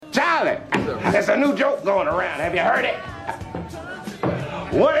Charlie, there's a new joke going around. Have you heard it?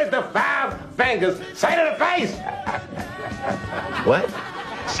 What is the 5 fingers say to the face? What?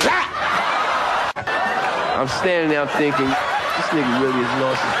 Slap! I'm standing there thinking, this nigga really has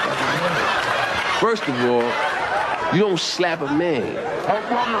lost his fucking mind. First of all, you don't slap a man.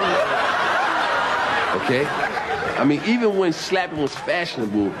 Okay? I mean, even when slapping was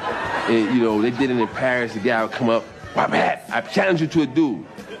fashionable, and, you know, they did it in Paris, the guy would come up, my bad, I challenge you to a duel.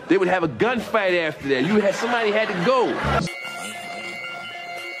 They would have a gunfight after that. Somebody had to go.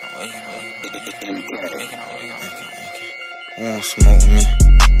 Who won't smoke with me?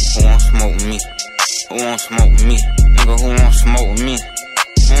 Who won't smoke with me? Who won't smoke with me? Nigga, who won't smoke with me?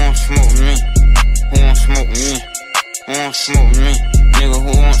 Who won't smoke with me? Who won't smoke with me? Who won't smoke with me? Nigga,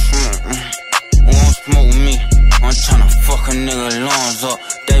 who won't smoke with me? Who won't smoke with me? I'm tryna fuck a nigga lawns up.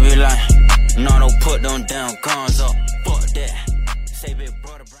 They be like, no, don't put them damn guns up. Fuck that. Say big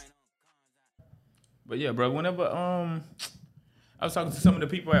brother, brain. But yeah, bro, whenever I was talking to some of the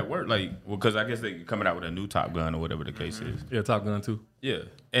people at work, like, well, because I guess they coming out with a new Top Gun or whatever the case is. Yeah, Top Gun 2. Yeah,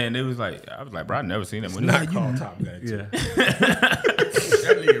 and it was like, I was like, bro, I never seen that movie. Not called Top Gun 2. Yeah.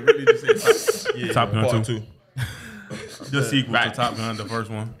 That nigga really just said Top Gun Part 2. the sequel Right. to Top Gun, the first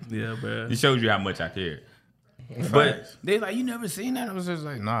one. Yeah, man. It shows you how much I cared. But they like, you never seen that? I was just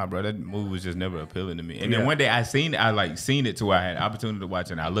like, nah, bro, that movie was just never appealing to me. And then one day I seen it to where I had an opportunity to watch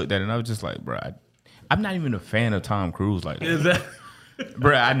it, and I looked at it and I was just like, bro, I'm not even a fan of Tom Cruise like that. Is that?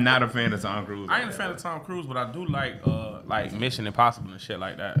 Bro, I'm not a fan of Tom Cruise. I ain't a fan of Tom Cruise, but I do like Mission Impossible and shit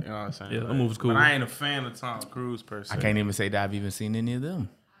like that. You know what I'm saying? Yeah, that movie's cool. But I ain't a fan of Tom Cruise per se. I can't even say that I've even seen any of them.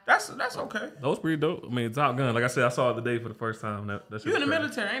 That's okay. That was pretty dope. I mean, Top Gun, like I said, I saw it today for the first time. That shit You in the was trash.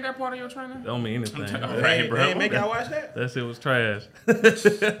 military? Ain't that part of your training? That don't mean anything. Right, bro. They ain't make y'all watch that? That shit was trash. I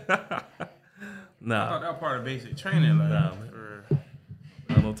Nah, thought that was part of basic training. Like, Nah, man.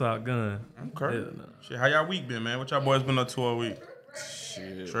 not no Top Gun. Okay. Yeah, nah. Shit, how y'all week been, man? What y'all boys been up to all week?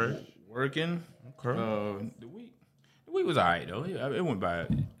 Shit. Trey? Working. Okay. The week was all right though. It went by. I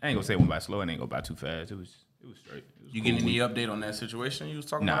ain't gonna say it went by slow. It ain't go by too fast. It was straight. It was You cool getting any week. update on that situation you was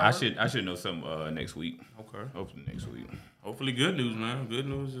talking Nah, about? I should know some next week. Okay. Hopefully next week. Hopefully good news, man. Good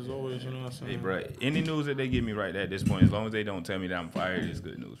news is always, you know what I'm saying? Hey, bro. Any news that they give me right at this point, as long as they don't tell me that I'm fired, it's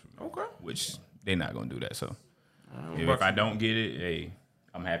good news for me. Okay. Which they're not gonna do that. So What if about I don't get it, hey,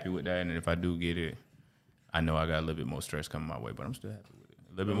 I'm happy with that. And if I do get it, I know I got a little bit more stress coming my way, but I'm still happy with it.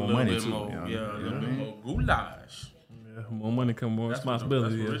 A little bit more money too. More, you know? yeah, a little bit more goulash. Yeah, more money come more That's what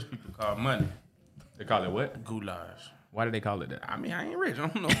responsibility. That's what Yeah. rich people call money. They call it what? Goulash. Why do they call it that? I mean, I ain't rich. I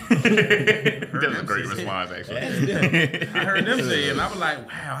don't know. That's a great response, actually. I heard them say it, and I was like,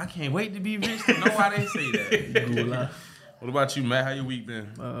 wow, I can't wait to be rich to know why they say that. Goulash. What about you, Matt? How your week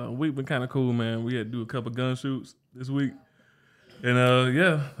been? Week been kind of cool, man. We had to do a couple gun shoots this week. And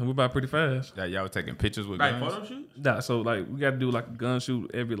yeah, we about pretty fast. That y'all was taking pictures with Like guns? photo shoots? Nah, so like we got to do like a gun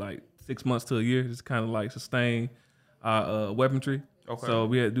shoot every like 6 months to a year, just kind of like sustain our weaponry. Okay. So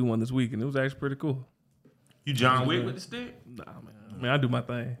we had to do one this week, and it was actually pretty cool. You John Wick with the stick? Nah, man. I mean, I do my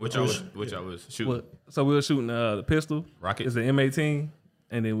thing. What y'all was shooting? What? So we were shooting the pistol. Rocket? It's an M18,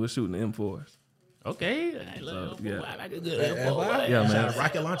 and then we're shooting the M4s. Okay. So, yeah. I like a good Yeah, Yeah, man. man. Shot a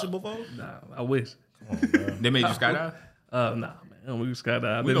rocket launcher before? Nah, I wish. They made you skydive? Nah, man. We skydive. All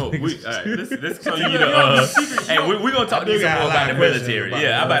right, let's so you the hey, we gonna talk to you some more about the military.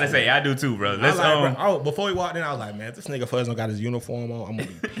 Yeah, I'm about to say I do too, bro. Let's before we walked in, I was like, man, if this nigga Fuzz don't got his uniform on, I'm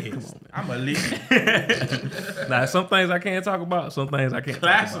gonna be pissed. I'm a lead. Nah, some things I can't talk about. Some things I can't.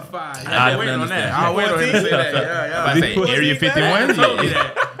 Classified. I I'll wait on that. understand. I'll wait on him to say that. Yeah, I say Area 51.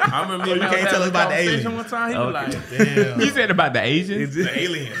 I remember you can't tell us about the aliens. One time, he was like, Damn. You said about the Asians? The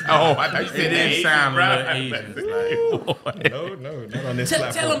aliens. Oh, I thought you it said the didn't Asians, sound bro. like Asians. Like, No, not on this tell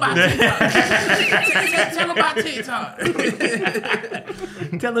platform. him about TikTok. Tell him about TikTok.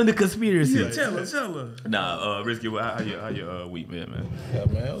 Tell them the conspiracy. Tell her. Nah, Risky, how your week been, man? Yeah,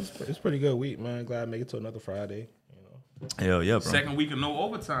 man, it's pretty good week, man. Glad I make it to another Friday. You know, Hell yeah, bro. Second week of no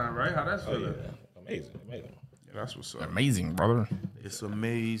overtime, right? How that's feeling? amazing. Yeah, that's what's up. Amazing, brother. It's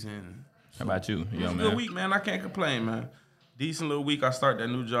amazing. How about you? It's Yo, a man. good week, man. I can't complain, man. Decent little week. I start that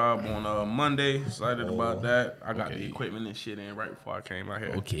new job on Monday. Excited about that. I got the equipment and shit in right before I came out here.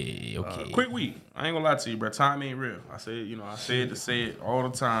 Okay. Quick week. I ain't gonna lie to you, bro. Time ain't real. I say it to say it all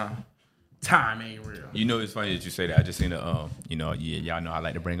the time. Time ain't real. You know, it's funny that you say that. I just seen y'all know I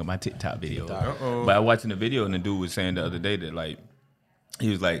like to bring up my TikTok videos. Uh-oh. But I watching the video and the dude was saying the other day that like, he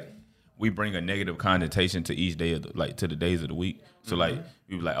was like, we bring a negative connotation to each day of to the days of the week. So like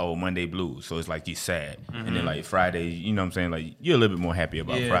we be like, oh, Monday blues. So it's like you're sad. And then like Friday, you know what I'm saying? Like you're a little bit more happy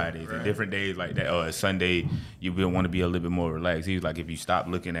about Fridays. And different days like that. Or Sunday, you will want to be a little bit more relaxed. He was like, if you stop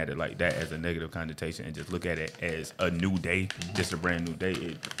looking at it like that as a negative connotation and just look at it as a new day, just a brand new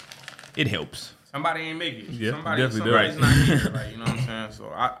day, it helps. Somebody ain't make it. Yeah, Somebody's definitely not here. Like, you know what I'm saying? So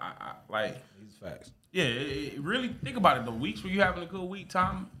I like. These facts. Yeah, really think about it. The weeks where you're having a good week,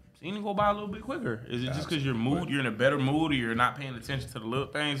 time seem to go by a little bit quicker. Is it just because you're in a better mood, or you're not paying attention to the little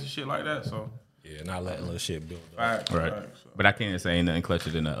things and shit like that? So Yeah, not letting little shit build up. Right. But I can't say ain't nothing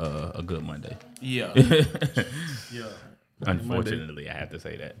clutcher than a good Monday. Yeah. Unfortunately, I have to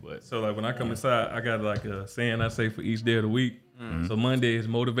say that. But So like when I come inside, I got like a saying I say for each day of the week. So Monday is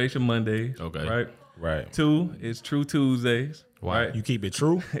Motivation Mondays. Okay. Right. Right. 2 is True Tuesdays. Right. You keep it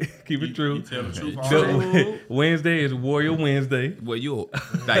true. Keep it true. You tell the truth all day. Wednesday is Warrior Wednesday. well, you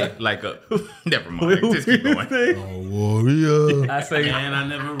like a never mind. Just keep going. Warrior. I say Man, I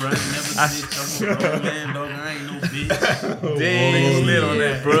never run, never bitch. I'm a grown man, dog. I ain't no bitch. Dang, Lit on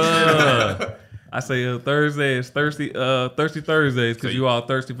that. bruh. I say Thursday is thirsty Thursdays because you all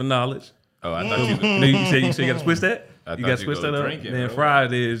thirsty for knowledge. Oh, I thought you. No, you got to switch that. I You thought got to you switch go that up. drink it, Then bro.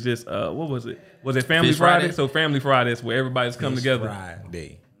 Friday is just what was it? Was it Family Fish Friday? Friday? So Family Friday is where everybody's come together.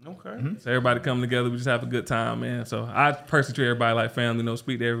 Friday. Okay. So everybody come together. We just have a good time, man. So I personally treat everybody like family. You know,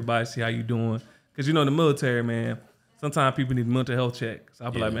 speak to everybody, see how you doing. Because you know, the military, man. Sometimes people need mental health check. So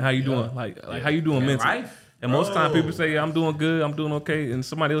I'll be like, man, how you doing? Like how you doing mentally? Life. And most time people say, yeah, I'm doing good, I'm doing okay. And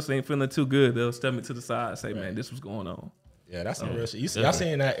somebody else ain't feeling too good. They'll step me to the side and say, man, this was going on. Yeah, that's some real shit. Y'all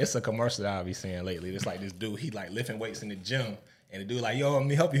saying that? It's a commercial that I'll be seeing lately. It's like this dude, he like lifting weights in the gym. And the dude like, yo, let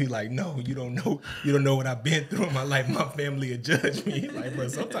me help you. He like, no, you don't know what I've been through in my life. My family will judge me. Like, bro,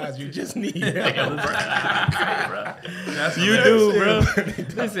 sometimes you just need help. You do, bro.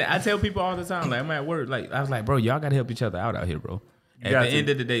 Listen, I tell people all the time, like I'm at work, like I was like, bro, y'all gotta help each other out here, bro. At the end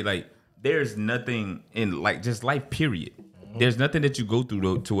of the day, like there's nothing in like just life, period. There's nothing that you go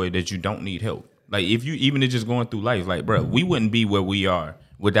through to where that you don't need help. Like if you even just going through life, like bro, we wouldn't be where we are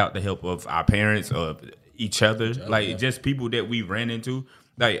without the help of our parents or each other. Like just people that we ran into.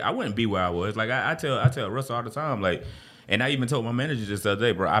 Like I wouldn't be where I was. Like I tell Russell all the time, like. And I even told my manager just the other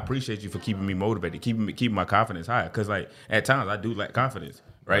day, bro, I appreciate you for keeping me motivated, keeping my confidence high. Because, like, at times I do lack confidence,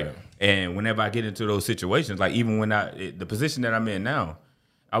 right? And whenever I get into those situations, like, even when the position that I'm in now,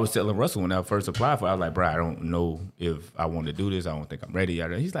 I was telling Russell when I first applied for it, I was like, bro, I don't know if I want to do this. I don't think I'm ready.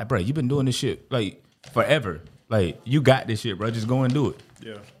 He's like, bro, you've been doing this shit, like, forever. Like, you got this shit, bro. Just go and do it.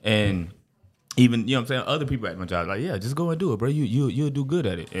 Yeah. And even, you know what I'm saying, other people at my job, like, yeah, just go and do it, bro. You'll do good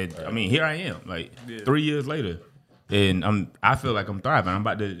at it. And, I mean, here I am, like, 3 years later. And I feel like I'm thriving. I'm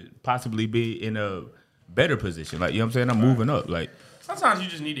about to possibly be in a better position. Like, you know what I'm saying? I'm moving up. Like, sometimes you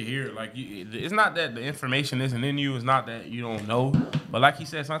just need to hear it. Like, it's not that the information isn't in you. It's not that you don't know. But like he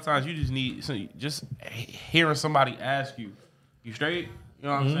said, sometimes you just need just hearing somebody ask you, "You straight?" You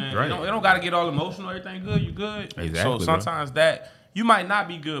know what I'm saying? Right. It don't got to get all emotional. Everything good? You good? Exactly, So sometimes that you might not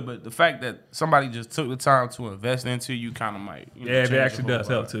be good, but the fact that somebody just took the time to invest into you kind of might. You know, Yeah, it change actually your does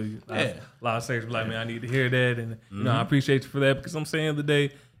whole help vibe. to you. Yeah. A lot of sayers be like, man, I need to hear that. And, you know, I appreciate you for that because I'm saying the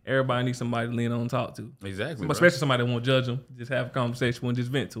day, everybody needs somebody to lean on and talk to. exactly. But especially somebody that won't judge them. Just have a conversation and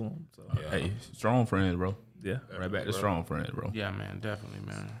just vent to them. So, Hey, strong friends, bro. yeah. Right back to strong friends, bro. Yeah, man, definitely,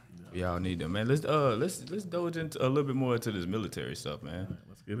 man. Y'all need them, man. Let's doge into a little bit more into this military stuff, man.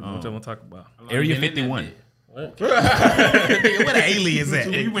 Let's get it. What y'all want to talk about? Area 51. What an alias at?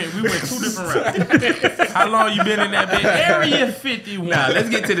 We went 2 different routes. How long you been in that bitch? Area 51. Nah, let's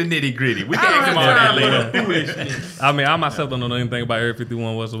get to the nitty gritty. We can ask him all that later. I mean, I myself don't know anything about Area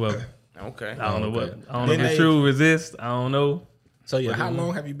 51 whatsoever. Okay. I don't know what. I don't know Then if it's they- true, resist. I don't know. So yeah, how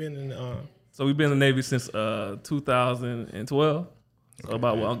long have you been in? So we've been in the Navy since 2012. So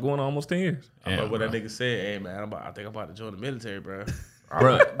about going on almost 10 years. But what that nigga said, hey man, I think I'm about to join the military, bro.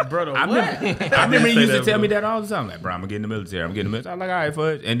 Bro, Brother, I what? remember he say used to that, tell bro. me that all the time. Like, bro, I'm gonna get in the military. I'm getting in the military. I'm like, all right,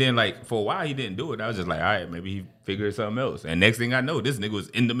 fudge. And then, like, for a while, he didn't do it. I was just like, all right, maybe he figured something else. And next thing I know, this nigga was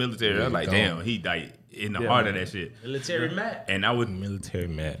in the military. I was like, damn, he died in the heart of that shit. Military Matt. And I would, Military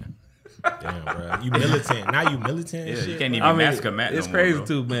man. Damn, bro. You militant. Now you militant and yeah, shit. you can't even I mean, massacre Matt it's no crazy more,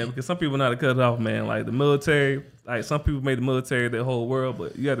 bro. too, man, because some people know how to cut it off, man. Like the military, like some people made the military their whole world,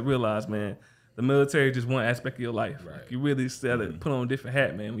 but you have to realize, man, the military is just one aspect of your life. Right. Like, you really still have to put on a different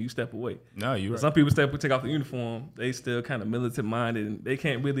hat, man, when you step away. No, you're right. Some people take off the uniform, they still kind of militant minded, and they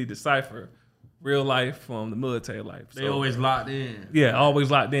can't really decipher real life from the military life. They always locked in. Yeah, always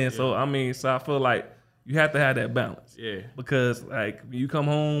locked in. So I mean, so I feel like you have to have that balance. Yeah. Because like when you come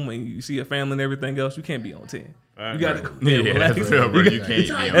home and you see your family and everything else, you can't be on 10. You got to Yeah, that's real, bro. You can't.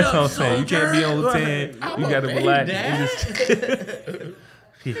 That's what I'm saying. You can't be on 10. You got to relax.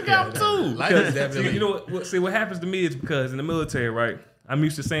 Life is definitely. You know what? See, what happens to me is because in the military, right? I'm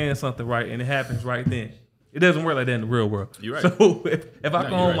used to saying something right, and it happens right then. It doesn't work like that in the real world. You're right. So if I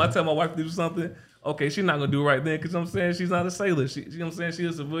go home, I tell my wife to do something. Okay, she's not gonna do it right then because I'm saying she's not a sailor. You know what I'm saying? She's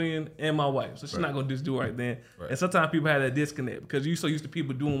a civilian and my wife, so she's not gonna just do it right then. Right. And sometimes people have that disconnect because you're so used to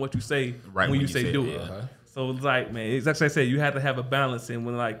people doing what you say Right when when you you say say do it, it. yeah. So it's like, man, it's like I said, you have to have a balance. And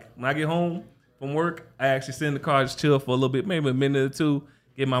when I get home from work, I actually sit in the car, just chill for a little bit, maybe a minute or two,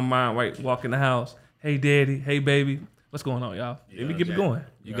 get my mind right, walk in the house. Hey, daddy. Hey, baby. What's going on, y'all? Let me get it going.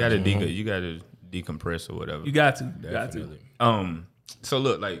 You gotta decompress or whatever. You got to. Got to. So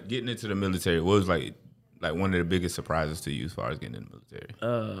look, like getting into the military, what was like one of the biggest surprises to you as far as getting in the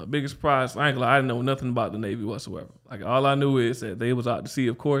military? Biggest surprise, I ain't gonna lie, I didn't know nothing about the Navy whatsoever. Like all I knew is that they was out to sea,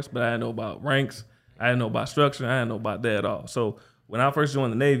 of course, but I didn't know about ranks. I didn't know about structure. I didn't know about that at all. So when I first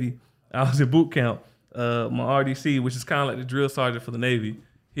joined the Navy, I was in boot camp. My RDC, which is kind of like the drill sergeant for the Navy,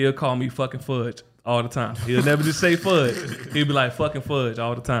 he'll call me fucking fudge all the time. He'll never just say fudge. He'll be like fucking fudge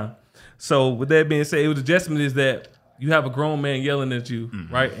all the time. So with that being said, it was adjustment is that you have a grown man yelling at you,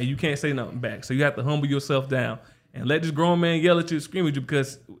 right? And you can't say nothing back. So you have to humble yourself down and let this grown man yell at you, scream at you,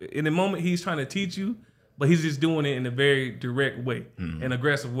 because in the moment he's trying to teach you, but he's just doing it in a very direct way, an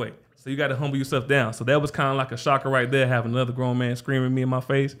aggressive way. So you got to humble yourself down. So that was kind of like a shocker right there, having another grown man screaming at me in my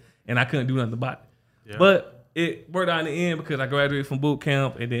face, and I couldn't do nothing about it. Yeah. But it worked out in the end because I graduated from boot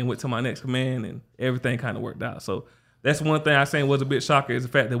camp and then went to my next command, and everything kind of worked out. So that's one thing I saying was a bit shocker is the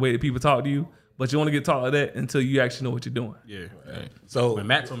fact that the way that people talk to you, but you only get taught like that until you actually know what you're doing. Yeah. Right. So when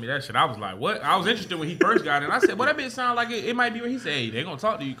Matt told me that shit, I was like, what? I was interested when he first got it. And I said, well, that bitch sound like it might be what he said. Hey, they going to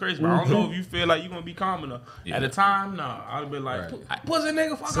talk to you crazy, but I don't know if you feel like you're going to be calm enough. Yeah. At the time, nah. I'd have been like, pussy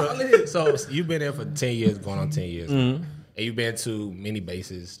nigga, fuck all this. So you've been there for 10 years, going on 10 years. And you've been to many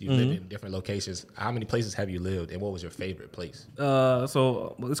bases. You've lived in different locations. How many places have you lived, and what was your favorite place?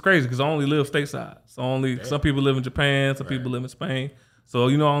 So it's crazy because I only live stateside. So some people live in Japan, some people live in Spain. So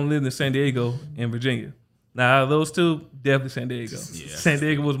I only lived in San Diego and Virginia. Now out of those two, definitely San Diego. Yeah. San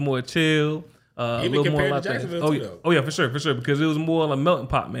Diego was more chill. A Even little more compared like to that. Jacksonville, too, though. Oh yeah, for sure, because it was more like a melting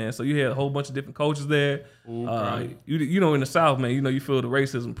pot, man. So you had a whole bunch of different cultures there. In the South, man, you feel the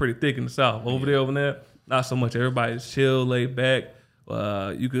racism pretty thick in the South. Over there, not so much. Everybody's chill, laid back.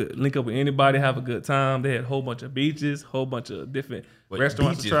 You could link up with anybody, have a good time. They had a whole bunch of beaches, whole bunch of different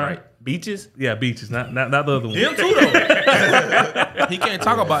restaurants beaches, to try. Right? Beaches? Yeah, beaches, not the other one. Them too, though. He can't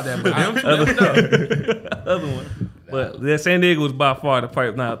talk about that, but them too. Other one. But San Diego was by far the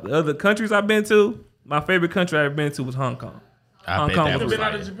part. Now, the other countries I've been to, my favorite country I've been to was Hong Kong. Hong Kong was been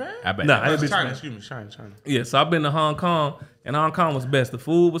out of Japan? I bet. Nah, I ain't been to China, Japan. excuse me, China. Yeah, so I've been to Hong Kong, and Hong Kong was best. The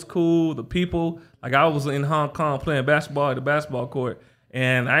food was cool, the people. Like I was in Hong Kong playing basketball at the basketball court,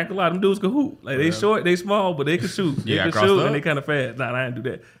 and I ain't gonna lie, them dudes could hoop. Like they short, they small, but they could shoot. They Yeah, could crossed shoot, up? and they kind of fast. Nah, I didn't do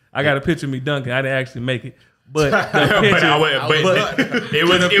that. I got a picture of me dunking. I didn't actually make it. But the picture,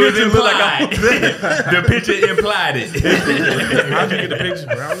 it was implied. The picture implied it. How'd you get the picture,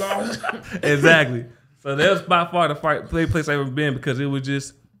 bro? How long? Exactly. So that was by far the place I've ever been because it was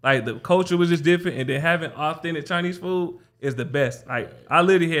just like the culture was just different, and then having authentic Chinese food is the best. Like I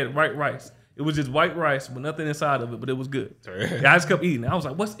literally had white rice. It was just white rice with nothing inside of it, but it was good. Yeah, I just kept eating. I was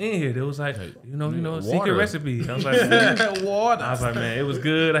like, "What's in here?" It was like, a secret recipe. I was like, Water. I was like, man, it was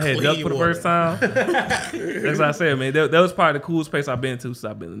good. I had duck for the first time. That's what I said, man. That was probably the coolest place I've been to since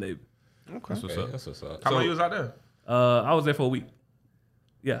I've been in the Navy. Okay. That's what's up. How long you was out there? I was there for a week.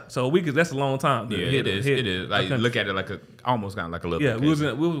 Yeah, so a week that's a long time. Yeah, it is. Like look at it like almost kind of like a little. Yeah, we was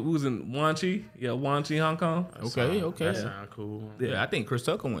in Wanchi. Yeah, Wanchi, Hong Kong. Okay. That sound cool. Yeah, I think Chris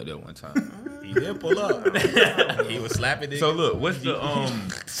Tucker went there one time. He did pull up. He was slapping it. So look, what's the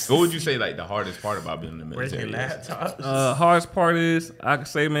what would you say like the hardest part about being in the military? Hardest part is I can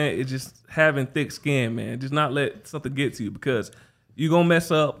say, man, it's just having thick skin, man. Just not let something get to you because you gonna mess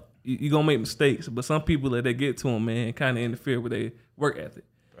up. You gonna make mistakes, but some people that they get to them, man, kind of interfere with their work ethic.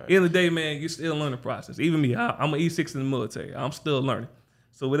 End of the day, man, you're still learning process. Even me, I'm an E6 in the military. I'm still learning.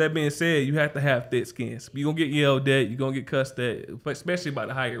 So with that being said, you have to have thick skin. You're going to get yelled at. You're going to get cussed at, especially by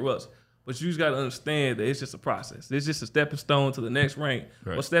the higher ups. But you just got to understand that it's just a process. It's just a stepping stone to the next rank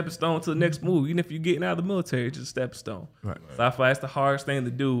or stepping stone to the next move. Even if you're getting out of the military, it's just a stepping stone. Right. So I feel that's the hardest thing to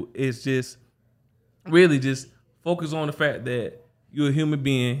do is just really just focus on the fact that you're a human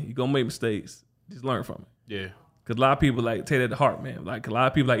being. You're going to make mistakes. Just learn from it. Yeah. Because a lot of people take that to heart, man. Like a lot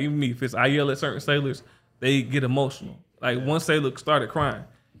of people, like even me, I yell at certain sailors, they get emotional. Like one sailor started crying.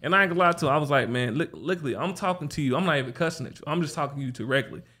 And I ain't gonna lie to him. I was like, man, look, I'm talking to you. I'm not even cussing at you. I'm just talking to you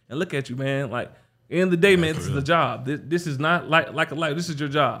directly. And look at you, man. Like, end of the day, man, this is a job. This is not like a life. This is your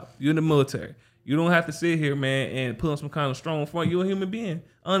job. You're in the military. You don't have to sit here, man, and put on some kind of strong front. You're a human being.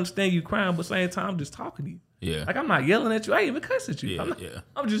 I understand you crying, but at the same time, I'm just talking to you. Yeah. Like, I'm not yelling at you. I ain't even cuss at you. Yeah,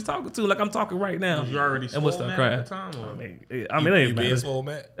 I'm just talking to you like I'm talking right now. You already and what's swole up, mad crying? at the time? Or? I mean, it ain't bad. swole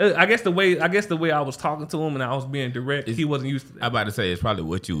mad? I guess the way I was talking to him and I was being direct, he wasn't used to that. I'm about to say it's probably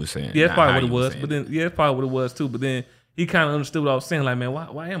what you were saying. Yeah, that's not probably how what it you were was. saying But then, yeah, that's probably what it was too. But then he kind of understood what I was saying. Like, man,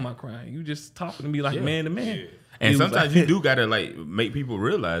 why am I crying? You just talking to me like man to man. And He was sometimes like- you do gotta like make people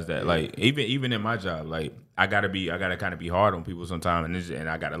realize that. Like even in my job, like I gotta kind of be hard on people sometimes, and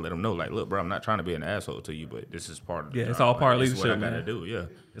I gotta let them know, like, look, bro, I'm not trying to be an asshole to you, but this is part of the Yeah, job. it's all part of Like, this is leadership, what I gotta man. do. Yeah.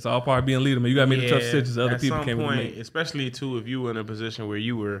 It's all part of being a leader, man. You got to make the tough decisions other people can't really make. Especially too, if you were in a position where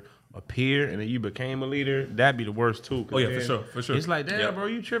you were a peer and then you became a leader, that'd be the worst too. Oh, yeah, for sure. It's like, damn, bro,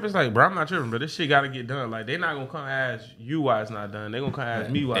 you tripping? It's like, bro, I'm not tripping, but this shit got to get done. Like, they're not gonna come ask you why it's not done. They're gonna come ask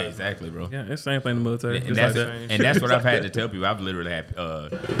me why. Exactly, bro. Yeah, it's the same thing in the military. And Just that's, like that. and that's what I've had to tell people. I've literally had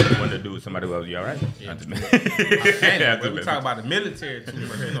one to do with somebody who was, you all right? Yeah. I just- And we talk about the military too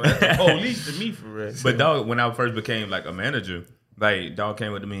much. You know, that's the police to me for real. But dog, when I first became like a manager, like dog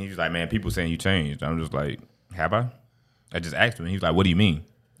came up to me and he was like, "Man, people saying you changed." I'm just like, "Have I?" I just asked him. He was like, "What do you mean?"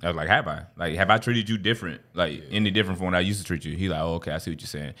 I was like, "Have I? Like, have I treated you different? Like, any different from when I used to treat you?" He's like, "Oh, okay, I see what you're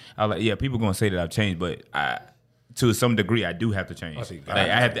saying." I was like, "Yeah, people gonna say that I've changed, but to some degree, I do have to change. Like,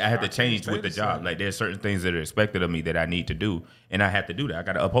 I have to change with the job. Like, there's certain things that are expected of me that I need to do, and I have to do that. I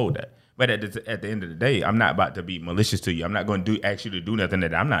got to uphold that. But at the end of the day, I'm not about to be malicious to you. I'm not going to ask you to do nothing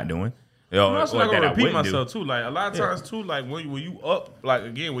that I'm not doing. I'm also not gonna repeat wouldn't do. myself too. Like a lot of times too, like when you up, like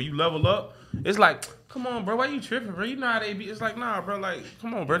again, when you level up, it's like, come on, bro, why you tripping, bro? You know how they be. It's like, nah, bro, like,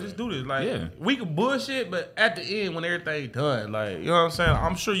 come on, bro, just do this. Like, Yeah. we can bullshit, but at the end, when everything done, like, you know what I'm saying?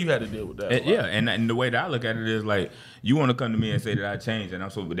 I'm sure you had to deal with that. And, yeah, and the way that I look at it is like, you want to come to me and say that I changed and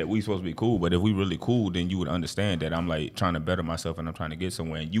that we supposed to be cool, but if we really cool, then you would understand that I'm like trying to better myself and I'm trying to get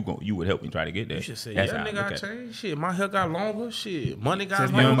somewhere, and you would help me try to get there. You should say, That's yeah, how I nigga, look I at it. changed. Shit, my hair got longer. Shit, money got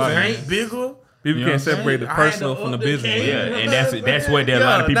Since young longer. man. Ain't bigger. People You know can't what I'm separate the saying? I had personal to from the up the business. game. Yeah, and that's what a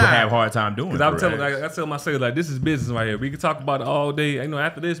lot of people have a hard time doing. Because I'm for real. telling, I tell myself, like, this is business right here. We can talk about it all day. You know,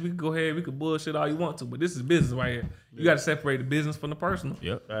 after this, we can go ahead, we can bullshit all you want to, but this is business right here. You got to separate the business from the personal.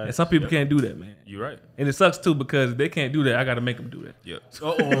 Yep. And some people can't do that, man. You're right. And it sucks too because if they can't do that, I got to make them do that. Yep.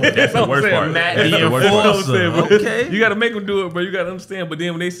 Uh-oh. That's the worst part. Matt That's the the worst part. enforcer. Okay. You got to make them do it, bro. You got to understand. But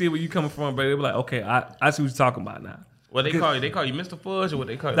then when they see where you coming from, bro, they be like, okay, I see what you're talking about now. What they call you? They call you Mr. Fudge or what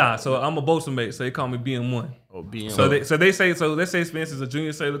they call you? Nah, so I'm a Bosa mate, so they call me BM1. Oh, being So let's say for instance a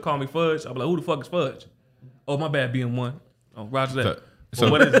junior sailor call me Fudge. I'm like, who the fuck is Fudge? Oh, my bad, BM1. Oh, Roger that. So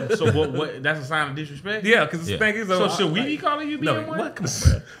what is it? So what? That's a sign of disrespect. Yeah, because the Yeah. thing is, So should we be calling you No, BM1? what? Come on,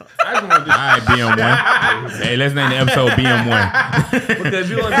 bro. I just want to. All right, BM1. Hey, let's name the episode BM1. Because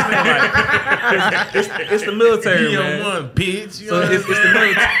you understand, like, it's the military, man. BM1, bitch. You So know it's the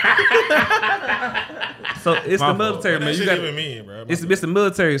military. So it's My the military, That man. You shit got even mean, bro. it's the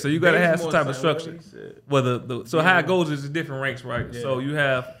military, so you got to have some type of Bazemore structure. said, whatever he said. Whether so how it goes is different ranks, right? So you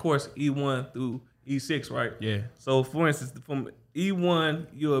have, of course, E1 through E6, right? Yeah. So for instance, from E1,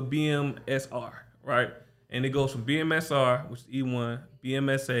 you're a BMSR, right? And it goes from BMSR, which is E1,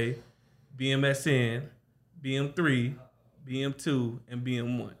 BMSA, BMSN, BM3, BM2, and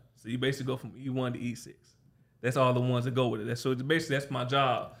BM1. So you basically go from E1 to E6. That's all the ones that go with it. So basically, that's my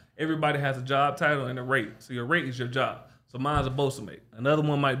job. Everybody has a job title and a rate. So your rate is your job. So mine's a Bosa mate. Another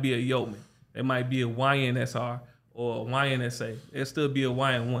one might be a yeoman. It might be a YNSR or a YNSA. It'll still be a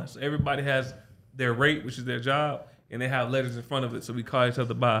YN1. So everybody has their rate, which is their job, and they have letters in front of it. So we call each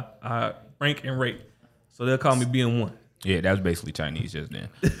other by our rank and rate. So they'll call me BM1. Yeah, that was basically Chinese just then.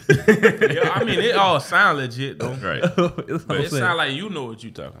 Yeah, I mean, it all sound legit though. Right. That's what But I'm it saying. sound like you know what you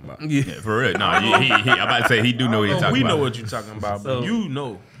talking about. Yeah. Yeah, for real. No, I'm about to say he do know what he's talking We about. know what you talking about, but So- you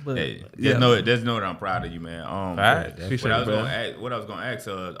know. But, Hey, yeah. just know that I'm proud of you, man. Right. Appreciate What I it, was bro. gonna ask, what I was gonna ask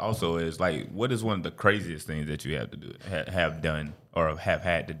also is like, what is one of the craziest things that you have to do, have done, or have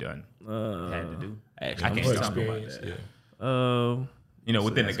had to done? Had to do. I can't talk about Experience, that. yeah. You know,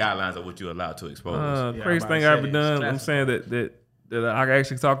 within the guidelines of what you're allowed to expose. Yeah, Crazy I'm thing about I've to ever say it's done. I'm classic. saying that I can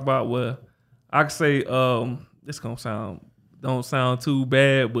actually talk about. Well, I could say this don't sound too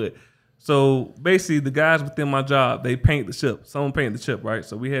bad, but so basically the guys within my job, they paint the ship. Someone painted the ship, right?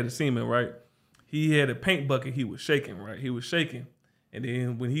 So we had a seaman, right? He had a paint bucket. He was shaking, right? He was shaking, and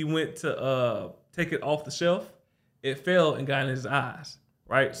then when he went to take it off the shelf, it fell and got in his eyes,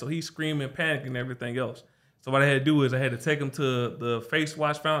 right? So he's screaming, panicking, and everything else. So what I had to do is I had to take him to the face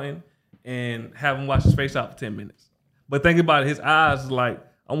wash fountain and have him wash his face out for 10 minutes. But think about it, his eyes is like,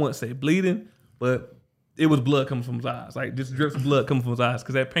 I wouldn't say bleeding, but it was blood coming from his eyes. Like just drips of blood coming from his eyes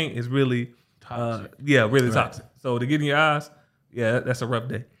because that paint is really Yeah, really toxic. So to get in your eyes, yeah, that's a rough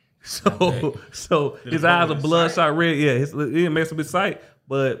day. So his eyes are bloodshot red. Yeah, it didn't mess up his sight,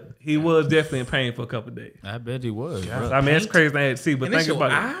 but he was definitely in pain for a couple of days. I bet he was. So, I mean, it's crazy thing to see, but think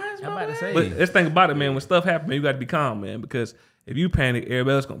about it. I'm about to say. But let's think about it, man. When stuff happens, man, you got to be calm, man, because if you panic,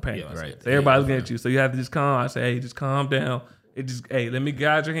 everybody else gonna panic. Yeah, right. So everybody's looking at you. So you have to just calm. I say, hey, just calm down. Let me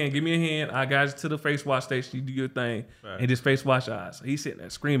guide your hand. Give me a hand. I guide you to the face wash station. You do your thing, and just face wash your eyes. So he's sitting there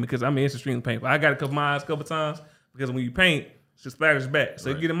screaming because it's extremely painful. I got to cover my eyes a couple times because when you paint, it just splatters back. So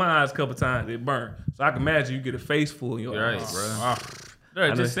you get in my eyes a couple times, it burn. So I can imagine you get a face full in your eyes.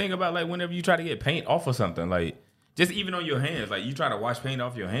 Bro, just think about like whenever you try to get paint off of something, like just even on your hands, like you try to wash paint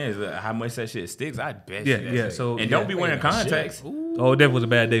off your hands, how much that shit sticks. I bet. Yeah. So don't be wearing contacts. Oh, that was a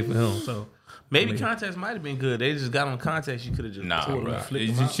bad day for him. So. Maybe contacts might have been good. They just got on contacts. You could have just bro.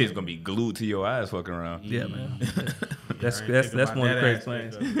 This shit's gonna be glued to your eyes, fucking around. Yeah, man. That's one of the craziest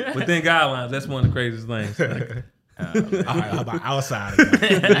things. Within guidelines, that's one of the craziest things. Like, all right, how about outside?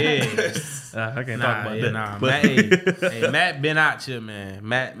 I can't talk about that. Matt, Matt been out here, man.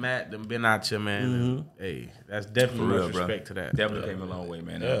 Matt done been out here, man. Hey, that's definitely real respect to that. Definitely came a long way,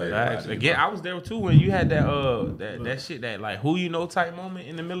 man. Again, I was there too when you had that shit, that like who you know type moment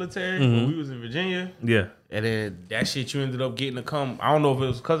in the military when we was in Virginia. Yeah. And then that shit you ended up getting to come. I don't know if it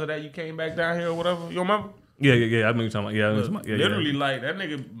was because of that you came back down here or whatever. You remember? Yeah. I mean, you're talking about. Literally, like that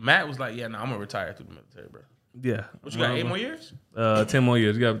nigga Matt was like, I'm gonna retire through the military, bro. Yeah. What you got? 8 more years? 10 more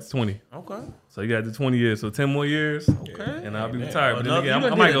years. You got 20. Okay. So you got the 20 years. So 10 more years. Okay. And I'll be retired. But then again,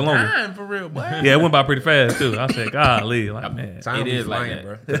 I might go longer. For real, boy. Yeah, it went by pretty fast too. I said, golly, like man, Time It is like flying, that,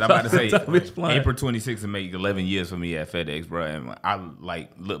 bro. Because I'm about to say, flying. April 26th will make 11 years for me at FedEx, bro. And I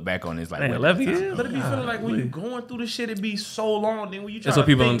like look back on this like, Man, 11 years. But it be feeling like when you going through the shit, it be so long. Then when you try That's what to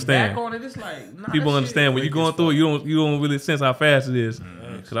people think understand. back on it, it's like People understand when you're going through it, you don't really sense how fast it is.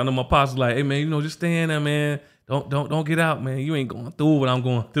 Because I know my pops was like, hey man, just stay in there, man. Don't get out, man. You ain't going through what I'm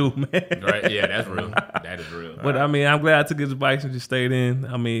going through, man. Right? Yeah, that's real. That is real. But I mean, I'm glad I took his advice and just stayed in.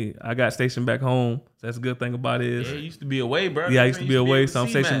 I mean, I got stationed back home. So that's a good thing about it. Yeah, you used to be away, bro. Yeah, I used to be away, so I'm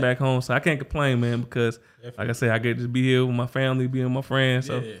stationed back home. So I can't complain, man, because like I said, I get to be here with my family, be with my friends.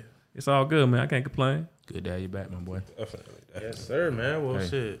 So it's all good, man. I can't complain. Good to have you back, my boy. Definitely. Yes, sir, man. Well,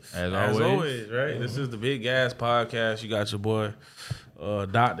 shit. As always, right? This is the Big Gas Podcast. You got your boy,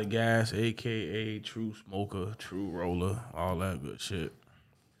 Dr. Gas, a.k.a. True Smoker, True Roller, all that good shit.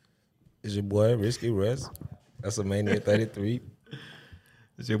 It's your boy, Risky Russ. That's a Mania 33.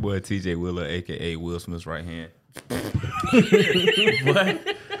 It's your boy TJ Wheeler, a.k.a. Will Smith's right hand.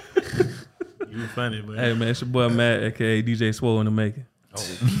 What? You funny, man. Hey, man, it's your boy Matt, a.k.a. DJ Swole in the making.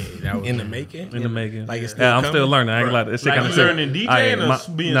 Okay, that was In the making? In the making. Like it's still I'm coming? still learning. I ain't gonna lie. That shit Like kind you of learning DJing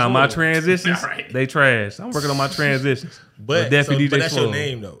or being my Swole? transitions, Right. they trash. I'm working on my transitions. But definitely but DJ that's Swole. your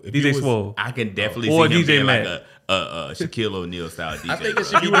name, though. If DJ you was- Swole. I can definitely Or see him DJ being Matt. like a Shaquille O'Neal style DJ. I think it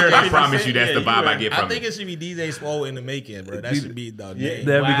should be I promise you that's the vibe I get I from think it. it should be DJ Swole in the making, bro. That should be the name.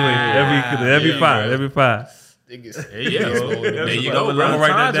 That'd be great. That'd be fine. That'd be fine. There you go. There you go, I'm bro. gonna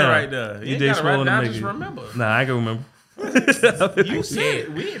write that down. Right there. You DJ ain't gotta Swole write in it the down, making. just remember. Nah, I can remember. You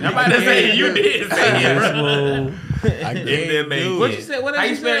said we. I'm about to say you did say it, bro. Swole. In the making. What you said? What How did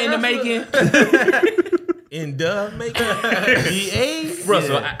you you spell say? in the making? In the making. D-A? Bro,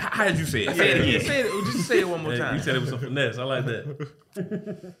 so how did you say it? Say it again. Just say it one more You time. said it was some finesse. I like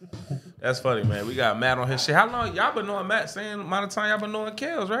that. That's funny, man. We got Matt on his shit. How long y'all been knowing Matt? Saying amount of time y'all been knowing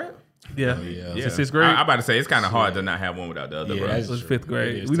Kels, right? Yeah. Yeah. Since sixth grade. I'm about to say it's kind of hard to not have one without the other, Yeah, bro. that's So it's true. fifth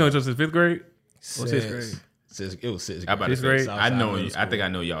grade. It is We know each other since fifth grade. Or sixth grade. It was sixth grade. I'm about to Sixth say grade? I know you. I think I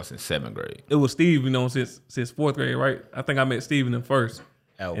know y'all since 7th grade. It was Steve, since fourth grade, right? I think I met Steve in the first.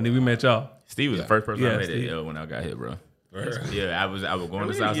 Oh, And then we met y'all. Steve was the first person Yeah, I met Steve. when I got here, bro. Yeah, I was going to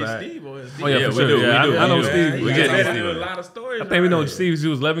We South need to get Side. Steve on his Oh, yeah, Yeah, for we sure. do, Yeah, we do, I know we do. Steve. We Yeah, get Steve Steve. a lot of stories. I think we know Steve since he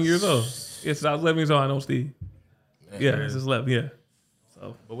was 11 years old. Yeah, since I was 11 years old, I know Steve. Yeah, since 11, yeah.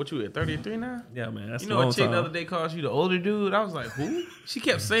 But what you at 33 now? Yeah, man. That's You a know, long a chick time. the other day called you the older dude. I was like, who? She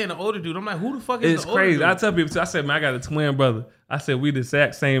kept saying the older dude. I'm like, who the fuck is It's the older crazy. dude? I tell people, too, I said, man, I got a twin brother. I said, we the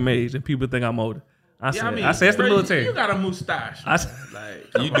exact same age, and people think I'm older. I said, I said, it's the bro, military. You got a mustache. I said,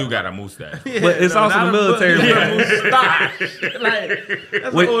 Like, You do got a mustache. but it's also the military. Yeah, bro. mustache. Like,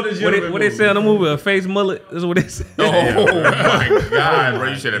 that's the oldest What they say on the movie, a face mullet, is what they say. Oh my God, bro!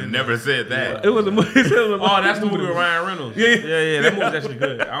 You should have never said that. It was a movie. Oh, that's the movie with Ryan Reynolds. Yeah. That movie's actually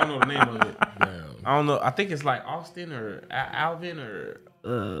good. I don't know the name of it. I don't know. I think it's like Austin or Alvin or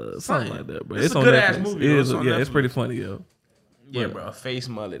something like that, bro. It's a on good-ass Netflix. movie, It though. is, It's on yeah, it's Netflix. pretty funny, yo. yeah, bro. A face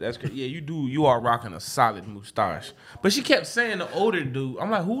mullet. That's crazy. Yeah, you are rocking a solid mustache. But she kept saying the older dude. I'm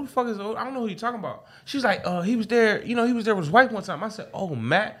like, who the fuck is the older? I don't know who you talking about. She's like, he was there. You know, he was there with his wife one time. I said, oh,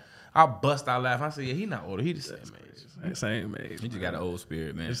 Matt. I bust out laughing. I said, yeah, he not older. He the same age. Same age. He just got an old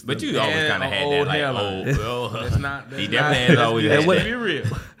spirit, man. It's But the- you always kind of had that old like hairline. old. That's not. He definitely has always had Let's that. be real.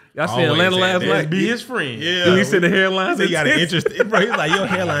 Y'all see Always Atlanta had last that. night? Be his friend. Yeah. He said the hairlines. He got an intense. interest, bro. He's like, your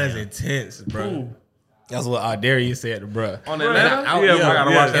hairline's intense, bro. That's what Darius said to bro. On Atlanta? I- Yeah, yeah, I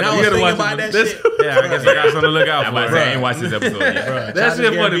gotta yeah. watch that. And I You was gotta thinking watch about it. that shit. Yeah, I guess I got something to look out I'm about to for. say, I ain't watched this episode yet. Bruh, That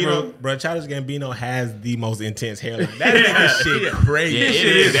shit Childish funny, Gambino- bro. Childish Gambino has the most intense hairline. That nigga shit crazy. Yeah,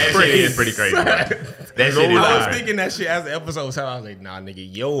 it is. That shit is pretty crazy. Bro. That shit is I was hard. thinking that shit as the episode was out. I was like, nah,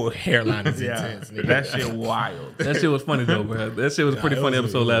 nigga, your hairline is intense, nigga. That shit wild. That shit was funny though, bro. That shit was a pretty it funny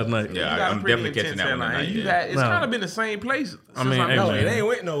was- episode last night. Yeah, You got a I'm pretty definitely catching intense that one hairline. tonight. You Yeah. had, it's Nah. kind of been the same place. I mean, since hey, No, man. it ain't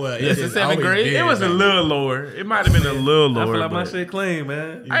went nowhere. Yeah, It's since just 7th always grade. been It was a like- little lower. It might have been a little I lower. feel like my but- shit clean,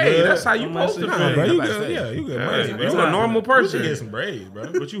 man. Hey, good? that's how you My supposed to shit Nah, feel. bro, you about to good? say. Yeah, you good, Yeah, braids, you bro. a normal You should person. get some braids,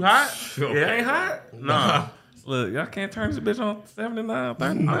 bro. But you hot? Yeah, ain't hot. Nah. Look, y'all can't turn this bitch on 79,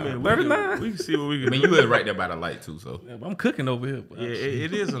 39, I mean, 39. we can see what we I can mean, do. you was right there by the light too, so. Yeah, I'm cooking over here. But Yeah,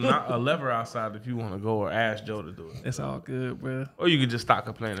 it is a lever outside if you want to go or ask Joe to do it. it's all good, bro. Or you could just stop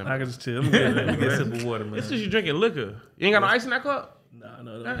complaining. I can just chill. Let me get a sip of water, man. It's just you drinking liquor. You ain't got no ice in that cup?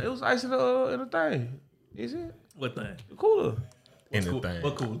 No. It was ice in the thing. Is it? What thing? The cooler. In the thing.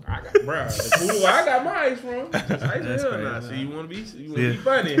 What cool? I got, bruh, the cooler where I got my ice from. It's ice in here crazy, now. man. See, you want to be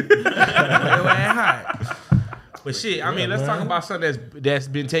funny. It ain't hot. But shit, I mean, let's talk about something that's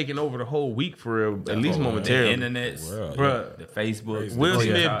been taking over the whole week for real, at least The momentarily. internet, Bruh, the Facebook. Will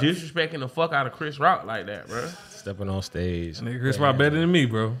Smith yeah. disrespecting the fuck out of Chris Rock like that, bruh. Stepping on stage. Nigga, Chris Rock better than me,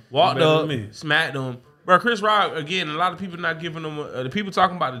 bro. Walked Better up, than me. smacked him. Bro, Chris Rock, again, a lot of people not giving him, the people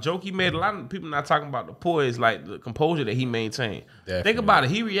talking about the joke he made, a lot of people not talking about the poise, like the composure that he maintained. Definitely. Think about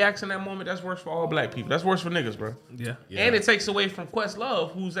it. He reacts in that moment, that's worse for all black people. That's worse for niggas, bro. Yeah. And it takes away from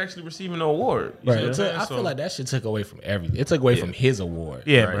Questlove, who's actually receiving the award. You Right. see what I'm saying? I So- feel like that shit took away from everything. It took away from his award.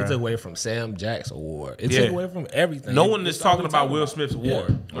 Yeah, Right? bro. It took away from Sam Jack's award. It Yeah. took away from everything. no one is It's all talking we about Will Smith's award.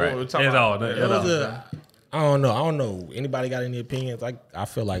 Yeah. No one is talking That's about- all. That- It that's was all. I don't know. Anybody got any opinions? I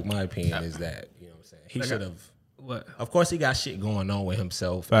feel like my opinion is that, you know what I'm saying? He should have. What? Of course, he got shit going on with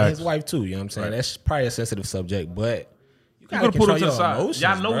himself Facts. and his wife too. You know what I'm saying? That's probably a sensitive subject, but you You gotta could have put him control to the your side. emotions,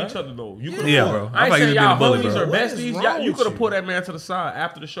 Y'all know bruh. each other though. You could've Yeah, put- bro. I I ain't thought you saying was y'all being a bully, homies bro. or What is besties. wrong Y'all, you with could have you? put that man to the side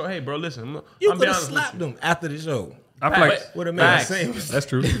after the show. Hey, bro, listen. You I'm could have honest with slapped you. him after the show. I feel like Would have made the Facts. same. that's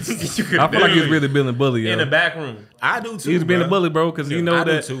true. I feel like he's really being a bully, yo. In the back room. I do too. He's being a bruh. bully, bro, because you know I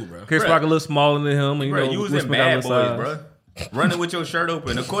do that too, bro. Chris Bruh. Rock a little smaller than him, and you Bro, know you was Will in Smith got a Bad little Boys, size. bro. Running with your shirt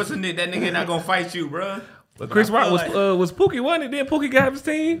open. Of course, that nigga not gonna fight you, bro. But Chris I Rock feel was Pookie, wasn't it? Then Pookie got his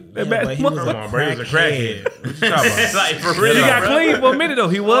team. That Yeah, bad but he was Come on, bro. He was a crackhead. What you talking about? like for real, He got bro. clean for a minute though.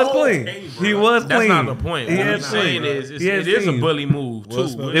 He was clean. He was That's clean. not the point. He What I'm had saying clean. is, He had it is a clean. bully move too.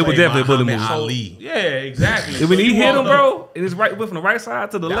 It was definitely a bully move. Ali. Yeah, exactly. And when So he you hit him, walked up- bro, and his right from the right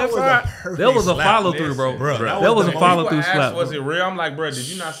side to the left was a side, perfect that was a slap. follow through, bro. Bro, That was a the follow People through asked, slap. was bro. it real? I'm like, bro, did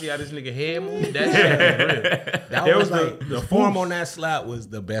you not see how this nigga head moved? That shit was real. That It was was like the the form on that slap was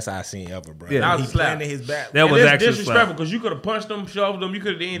the best I seen ever, bro. Yeah. That He was a slap. planted his back. That And was it's actually a disrespectful slap. because you could have punched them, shoved them, you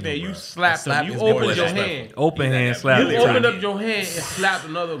could have did anything. You slapped slap them. You is opened very your disrespectful. hand. Open hand slap. You opened up your hand and slapped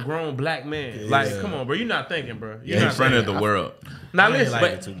another grown black man. Like, Yeah. come on, bro. You're not thinking, bro. You're In not front of thinking. the world. Now I ain't listen, like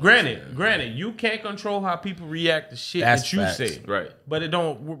but it too much. granted, you can't control how people react to shit That's that you facts. say. Right. But it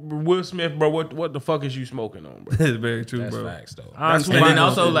don't. Will Smith, bro. What the fuck is you smoking on, bro? It's very true, That's bro. facts, though. I understand. And then Why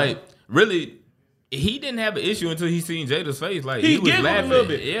also, not? like, really, he didn't have an issue until he seen Jada's face. Like, He he was giggled laughing. a little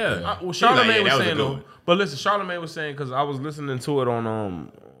bit. Yeah. Well, He was Charlamagne like, yeah, was that a saying good though. one. But listen, Charlamagne was saying because I was listening to it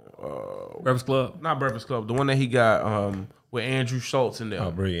on Breakfast Club. not Breakfast Club, the one that he got with Andrew Schultz in there.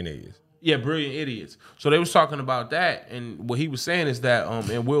 Oh, brilliant idiots. Yeah, Brilliant Idiots. So they was talking about that, and what he was saying is that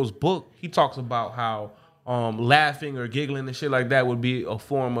in Will's book, he talks about how laughing or giggling and shit like that would be a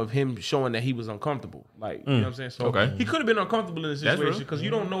form of him showing that he was uncomfortable. Like, you know what I'm saying? So Okay. he could have been uncomfortable in this That's situation real. because you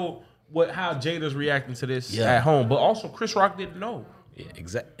don't know how Jada's reacting to this Yeah. at home. But also, Chris Rock didn't know. Yeah,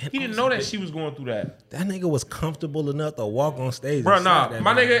 exactly. He didn't know that she was going through that. That nigga was comfortable enough to walk on stage. Bro, and slap nah, that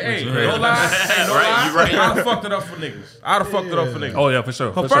my man. nigga, hey, no lie, hey, no Right, lie. you right. I'd have fucked it up for niggas. I'd have fucked it up for niggas. Oh yeah, for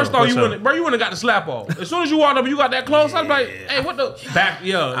sure. But for first sure, off, for you sure. wouldn't have got the slap off. As soon as you walked up, and you got that close. I'm like, hey, what the back?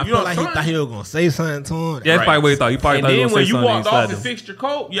 Yeah, I you feel know, like he thought he was gonna say something to him. Yeah, that's Right. probably what he thought. He probably And thought he then was when say you something. walked off slapped and him. fixed your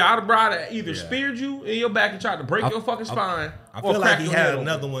coat, I'd have brought it either speared you in your back and tried to break your fucking spine. I or feel like crack he your had head open.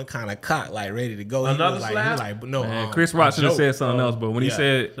 another one kind of cocked, like ready to go. Another he was like, slap? He was like, but no. Man, Chris Rock should have said something else, but when he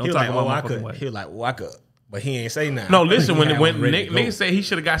said, he "Don't was talk like, about oh, my I fucking could. wife," He was like, well, I could But he ain't say nothing. No, listen. When Nick niggas say he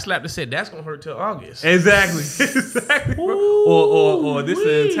should have got slapped, they said that's gonna hurt till August. Exactly. Bro. Or this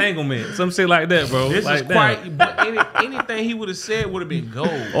is entanglement. Some shit like that, bro. This like is that. quite. But anything he would have said would have been gold.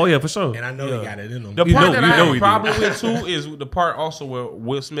 Oh yeah, for sure. And I know he got it in him. The You part know- that you I know have he a did. problem with too is the part also where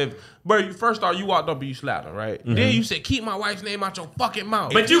Will Smith, bro. You first off, you walked up and you slapped her, right? Then you said, "Keep my wife's name out your fucking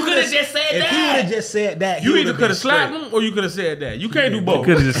mouth." But you could have just said If he would have just said that, you he either would've could have been slapped straight. him or you could have said that. You can't do both.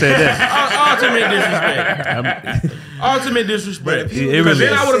 Could have just said that. Ultimate disrespect. Ultimate disrespect. he would've Because then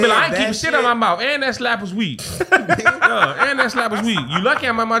just I would have been said like, I ain't that keeping shit on my mouth. And that slap was weak. And that slap was weak. You lucky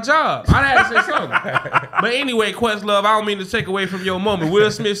I'm at my job. I had to say something. But anyway, Questlove, I don't mean to take away from your moment. Will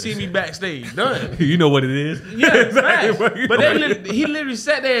Smith see me backstage. Done. You know what it is. Yeah, smash. bro. You But know he literally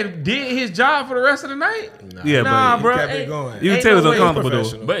sat there and did his job for the rest of the night. Yeah, Nah, but bro. kept it ain't- going. you can ain't tell it was no way. uncomfortable though.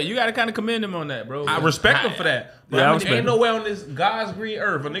 Professional. But you gotta kind of commend him on that, bro. I respect him for that. But Yeah, I I mean, respect ain't him. no way on this God's green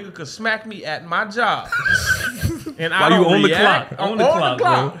earth a nigga could smack me at my job. And I While you don't on the react. clock. On the clock,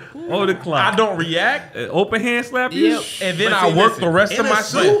 bro. On the clock. I don't react. Open hand slap you? Yep. And then But I see, work listen, the rest in of a my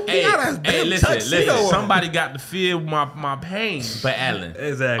suit, shift. he got his damn tuxedo on. Somebody got to feel my pain. But Allen,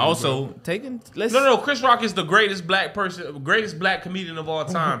 Exactly, Also, let's No, Chris Rock is the greatest black comedian of all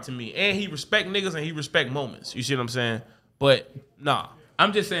time to me. And he respect niggas and he respect moments. You see what I'm saying? But nah.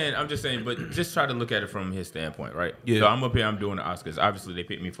 I'm just saying, but just try to look at it from his standpoint, right? Yeah. So I'm up here, I'm doing the Oscars. Obviously, they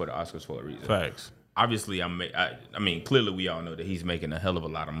picked me for the Oscars for a reason. Facts. Obviously, I mean, clearly we all know that he's making a hell of a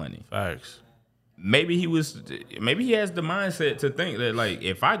lot of money. Facts. Maybe he has the mindset to think that, like,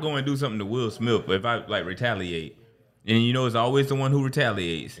 if I go and do something to Will Smith, if I like retaliate, and you know it's always the one who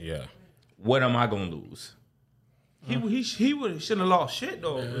retaliates, Yeah. what am I gonna lose? He shouldn't have lost shit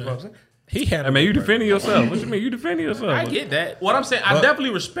though. is what I'm saying. He had. I mean, you defending yourself. What you mean? You defending yourself. I get that. What I'm saying, I definitely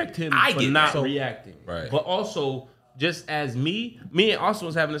respect him I for get not that. reacting. Right. But also, just as me and Austin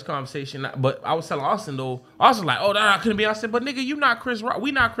was having this conversation, but I was telling Austin though, Austin like, oh, no, I couldn't be. I said, but nigga, you not Chris Rock.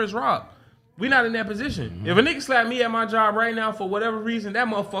 We not Chris Rock. We not in that position. If a nigga slap me at my job right now for whatever reason, that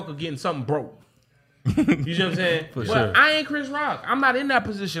motherfucker getting something broke. You know what I'm saying? But sure. I ain't Chris Rock. I'm not in that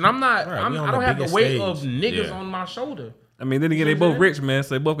position. I'm not. Right, I'm, we on I don't the have the biggest weight stage. of niggas Yeah. on my shoulder. I mean, then again, they both rich, man,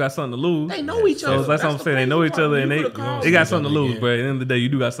 so they both got something to lose. They know each other. So that's what I'm the saying. They know crazy each other, part. and You they could've called got each something to other lose. again. But at the end of the day, you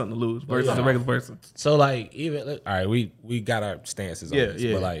do got something to lose versus a regular person. So like even all right, we got our stances on Yeah, this,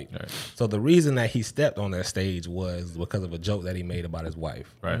 yeah. but like so the reason that he stepped on that stage was because of a joke that he made about his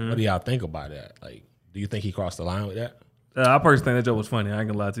wife. Right. What do y'all think about that? Like, do you think he crossed the line with that? I personally think that joke was funny. I ain't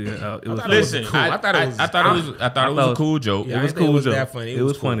gonna lie to you. It was funny. Listen, Cool. I thought it was. I thought it was a cool joke. Yeah, It was I think cool it was joke. that funny. It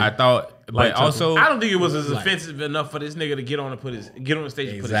was funny. I thought, Light but also, I don't think it was as offensive enough for this nigga to get on the stage and put his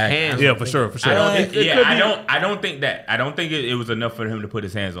Exactly. hands. Yeah, on for it. sure, for sure. It could be- I don't think that. I don't think it was enough for him to put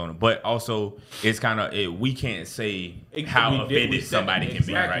his hands on him. But also, it's kind of we can't say how We did- offended we said- somebody can be,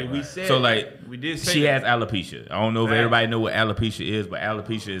 exactly. right? We said- so like we did say she that. has alopecia. I don't know if Right. everybody know what alopecia is, but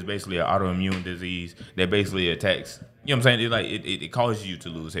alopecia is basically an autoimmune disease that basically attacks. You know what I'm saying? It causes you to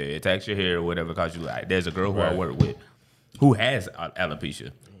lose hair. It attacks your hair or whatever. Causes you like. There's a girl who I work with who has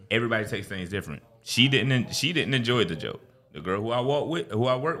alopecia. Everybody takes things different. She didn't enjoy the joke. The girl who I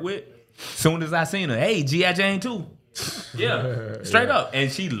work with, soon as I seen her, hey, G.I. Jane too. Yeah, straight up.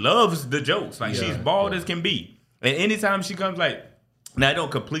 And she loves the jokes. Like she's bald as can be. And anytime she comes, like, now it don't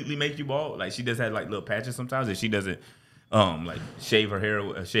completely make you bald. Like she does have like little patches sometimes, and she doesn't like shave her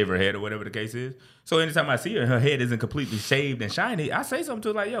head or whatever the case is. So anytime I see her, her head isn't completely shaved and shiny, I say something to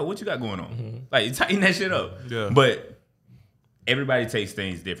her like, yo, what you got going on? Like tighten that shit up. Yeah. But everybody takes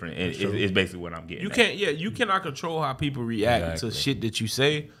things different. It's basically what I'm getting. You cannot control how people react to shit that you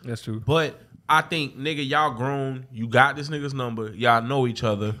say. That's true. But I think, nigga, y'all grown. You got this nigga's number. Y'all know each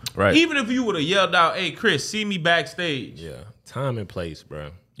other. Right. Even if you would have yelled out, hey, Chris, see me backstage. Yeah, time and place,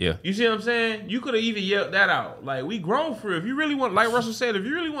 bro. Yeah. You see what I'm saying? You could have even yelled that out. Like, we grown for it. If you really want, like Russell said, if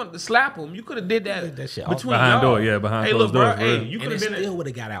you really wanted to slap him, you could have did that, that shit between behind y'all. door, yeah, behind hey, closed look, doors, bro, bro. hey, you could And have it been. still would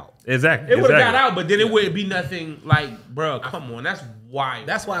have got out. Exactly. It would have exactly. got out, but then it wouldn't be nothing like, bro, come on. That's why.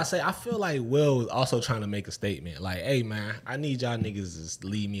 That's why I say I feel like Will was also trying to make a statement. Like, hey man, I need y'all niggas to just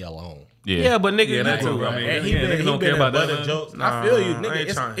leave me alone. yeah, but nigga, Yeah, that you too. too. I mean, And yeah, niggas don't care about that, the man. jokes. Nah, I feel you, I nigga. ain't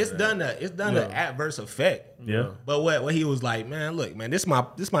trying to It's hear done the adverse effect. Yeah. But what he was like, man, look, man, this my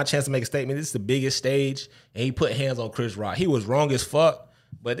chance to make a statement. This is the biggest stage, and he put hands on Chris Rock. He was wrong as fuck.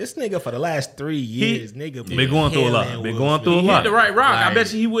 But this nigga for the last 3 years, nigga, Been going through a lot. handling Been Will going through a Smith. He lot. hit the right rock. I Like-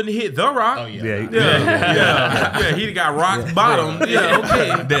 bet you he wouldn't hit the rock. Oh yeah. Yeah. Yeah, he got rock bottom. Yeah,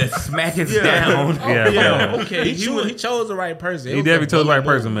 okay. The smack is down. Yeah. Yeah, okay. He chose the right person. It He was definitely a chose the right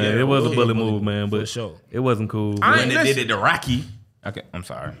bully person, move. man. Yeah, it was a okay. bully move, man, For but sure. it wasn't cool. I When ain't they did it to Rocky. Okay, I'm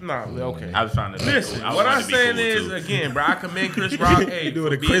sorry. No, okay. I was trying to Listen, I what I'm wanted to be saying cool, is, too. again, bro, I commend Chris Rock. Hey, You doing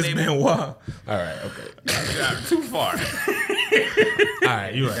for a Chris being able- Benoit. All right, okay. Too far. All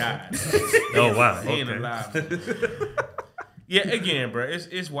right, you right. Oh wow. He ain't Okay. alive. Yeah, again, bro,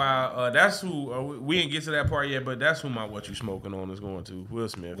 it's wild. That's who we didn't get to that part yet, but that's who my what you smoking on is going to Will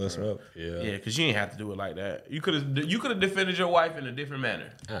Smith. What's bro. up? Yeah. Yeah, because you ain't have to do it like that. You could have defended your wife in a different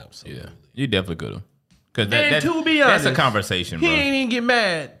manner. Absolutely. Yeah, you definitely could have. Because And to be that's a honest, conversation, He bro. ain't even get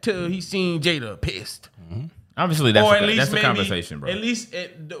mad till he seen Jada pissed. Obviously, that's Or at least that's a maybe, conversation, bro. At least,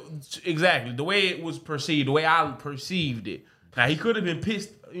 exactly the way it was perceived, the way I perceived it. Now he could have been pissed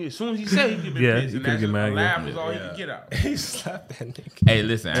as soon as he said he could have been Yeah, pissed. he And could've that's get mad, a laugh yeah. was all he could get out. He slapped that nigga. Hey,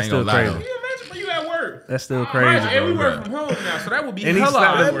 listen, I ain't still gonna lie. crazy. though. Can you imagine when you at work? That's still Right, crazy, and we bro. work from home now, so that would be And he hella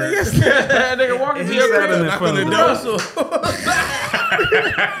slapped awkward. That nigga walking to he your slapped crib, him in front of the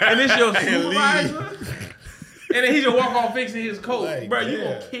and it's your supervisor. And then he just walk off fixing his coat. Like, Bro, you yeah.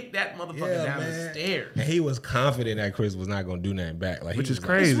 gonna kick that motherfucker down the stairs. And he was confident that Chris was not gonna do nothing back. Like, Which he is was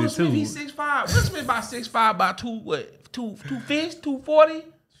crazy Will Smith, too. he's 6'5". Will Smith about 6'5", by 240.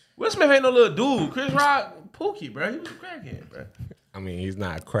 Will Smith ain't no little dude. Chris Rock, Pookie, bro. He was a crackhead, bro. I mean, he's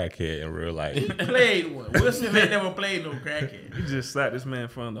not a crackhead in real life. He played one. Will Smith ain't never played no crackhead. He just slapped this man in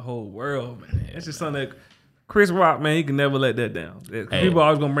front of the whole world, man. It's just something that Chris Rock, man, he can never let that down. People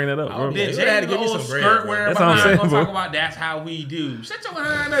always gonna bring that up, bro. Then They had to Jada give me little some bread, skirt bro. wearing That's what I'm behind saying, gonna bro. talk about that's how we do. Shut your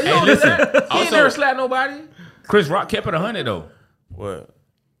behind up. You Hey, don't do listen, that. He ain't also- never slapped nobody. Chris Rock kept it 100 though. What?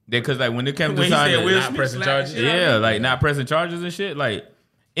 Because like when it came to When he said signing, Will not Smith pressing slapped charges? the shit out of yeah, him. like not pressing charges and shit. Like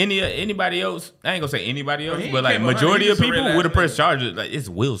anybody else, I ain't gonna say anybody else, he but like came behind, majority he of just a people real would have ass pressed nigga. charges. Like it's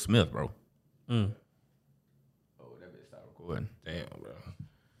Will Smith, bro. Oh, that bitch stopped recording. Damn, bro.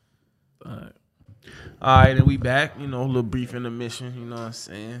 All right, and we back. You know, a little brief intermission. You know what I'm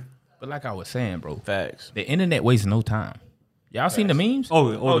saying? But like I was saying, bro, Facts. the internet wastes no time. Y'all seen the memes?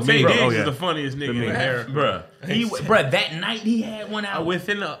 Oh, the Tay meme, Diggs bro. Oh, is yeah. the funniest nigga in meme. America. Bruh. Bruh, that night he had one out.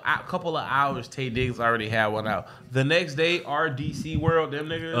 Within a couple of hours, Tay Diggs already had one out. The next day, RDC World, them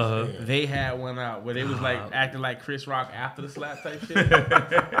niggas, they had one out where they was like acting like Chris Rock after the slap type shit.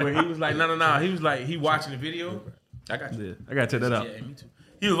 Where he was like, no. He was like, he watching the video. I got you. Yeah, I gotta check that out. Yeah, me too.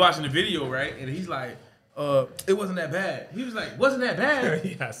 He was watching the video, right? And he's like, it wasn't that bad. He was like, wasn't that bad?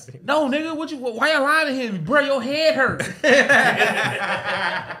 Yeah, I see. No, nigga, why you lying to him? Bro, your head hurt.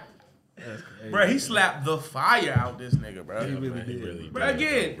 Bro, he slapped the fire out this nigga, bro. He really did. But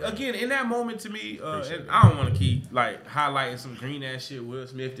again, in that moment to me, and I don't want to keep like highlighting some green ass shit Will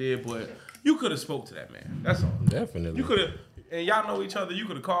Smith did, but you could have spoke to that man. That's all. Definitely. You could have, and y'all know each other. You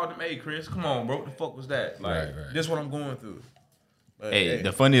could have called him, "Hey, Chris, come on, bro. What the fuck was that? Like, Right. this what I'm going through." But, Hey,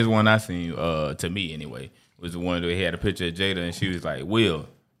 the funniest one I seen, to me anyway, was the one where he had a picture of Jada and she was like, Will,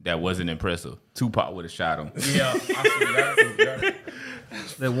 that wasn't impressive. Tupac would have shot him. yeah, I see that.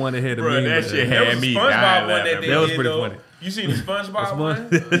 That one that had the Bro, meme. that with shit the- had There was me a SpongeBob dying one that laughing, they That was did, pretty though. funny. You seen the SpongeBob one?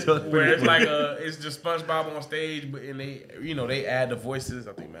 That was Where pretty it's funny. like it's just SpongeBob on stage, but and they add the voices.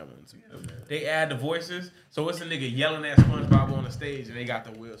 I think that one too. They add the voices, so it's a nigga yelling at SpongeBob on the stage, and they got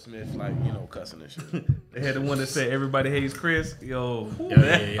the Will Smith like cussing and shit. They had the one that said everybody hates Chris. Yo, Oh,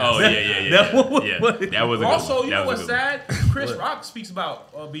 yeah. That one was yeah. funny. That was a good Also, one. you That know was what's a good one. sad? Chris Rock speaks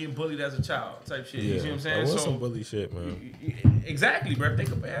about being bullied as a child type shit. You see what I'm saying? That was some bully shit, man. Exactly, bro.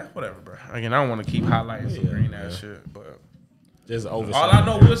 Think about whatever, bro. Again, I don't want to keep highlighting some green ass shit, but. Just over. All I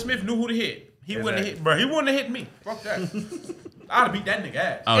know, Will Smith knew who to hit. He wouldn't have hit, bro. He wouldn't have hit me. Fuck that. I'd have beat that nigga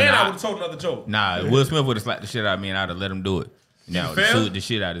ass, Oh, and nah. I would have told another joke. Nah, Will Smith would have slapped the shit out of me and I'd have let him do it. Now, feel? sued the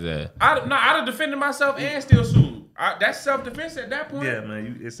shit out of his ass. I'd have defended myself and still sued. That's self defense at that point. Yeah,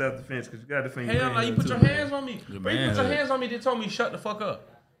 man, it's self defense because you gotta defend your Hell no, man you put too, your man. hands on me. Bro, you put man. your hands on me. They told me shut the fuck up.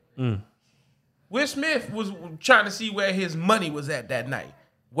 Will Smith was trying to see where his money was at that night.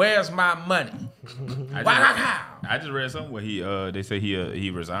 Where's my money? I just read something where they say he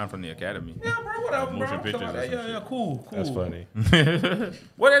resigned from the academy. Yeah, bro, whatever, bro. Motion I'm pictures talking or about that. some Yeah, shit. cool. That's funny.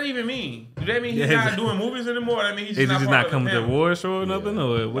 What that even mean? Do that mean he's Yeah, not doing movies anymore? That mean he's Is he just just part not of coming to the family? award show or nothing?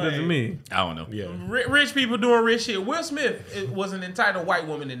 Or what does it Like- mean? I don't know. Yeah. Rich people doing rich shit. Will Smith was an entitled white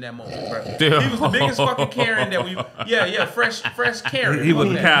woman in that moment, bro. He was the biggest fucking Karen that we. Yeah, fresh Karen. He was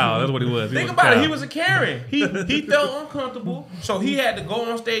a Fuck that. cow. That's what he was. He Think was about a it. cow. He was a Karen. He felt uncomfortable, so he had to go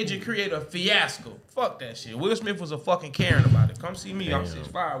on stage and create a fiasco. Fuck that shit. Will Smith was a fucking Karen about it. Come see me. I'm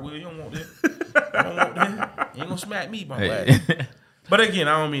 6'5". Will, you don't want this. You don't want this. You ain't gonna smack me, my Hey. boy. But again,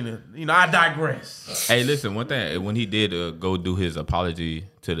 I don't mean to. I digress. Hey, listen, one thing, when he did go do his apology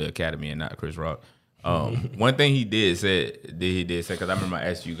to the Academy and not Chris Rock, one thing he did say, because I remember I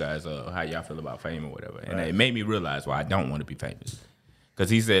asked you guys how y'all feel about fame or whatever, and it made me realize why I don't want to be famous. Because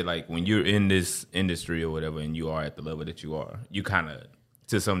he said, like, when you're in this industry or whatever and you are at the level that you are, you kind of,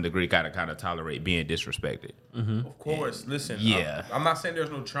 to some degree, kind of tolerate being disrespected. Of course. Listen, Yeah. I'm not saying there's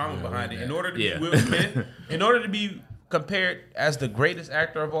no trauma behind it. In order to be Will Smith, in order to be compared as the greatest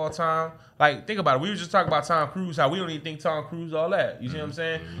actor of all time, like, think about it. We were just talking about Tom Cruise, how we don't even think Tom Cruise all that. You see what I'm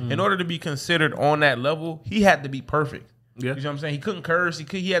saying? In order to be considered on that level, he had to be perfect. Yeah. You know what I'm saying? He couldn't curse.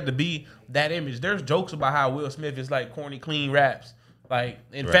 He had to be that image. There's jokes about how Will Smith is like corny, clean raps. Like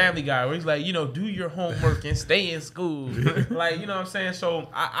in Family Guy, where he's like, you know, do your homework and stay in school. Like, you know what I'm saying? So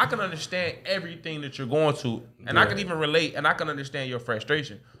I can understand everything that you're going to. And I can even relate and I can understand your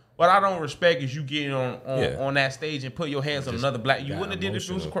frustration. What I don't respect is you getting on that stage and put your hands on another black. You wouldn't have did it if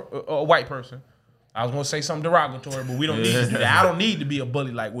it was a white person. I was gonna say something derogatory, but we don't need to do that. I don't need to be a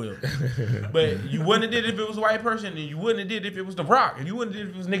bully like Will. But you wouldn't have did it if it was a white person, and you wouldn't have did it if it was The Rock, and you wouldn't have did it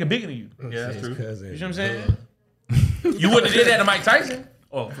if it was a nigga bigger than you. Yeah, that's true. You know what I'm saying? You wouldn't have did that to Mike Tyson.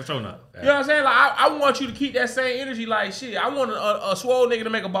 Oh, for sure not. You know what I'm saying? Like I want you to keep that same energy. Like shit, I want a swole nigga to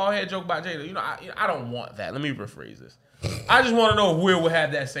make a bald head joke about Jada. You know, I don't want that. Let me rephrase this. I just want to know if Will would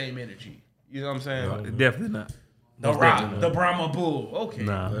have that same energy. You know what I'm saying? No, definitely not. The Rock, the Brahma Bull. Okay.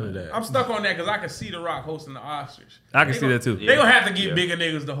 Nah. None of that. I'm stuck on that because I can see The Rock hosting the Oscars. I can see that too. They gonna have to get bigger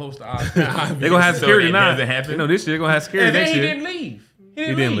niggas to host the Oscars. They're gonna have security that now. doesn't happen? You know, this year they're gonna have security And then next he year. didn't leave. He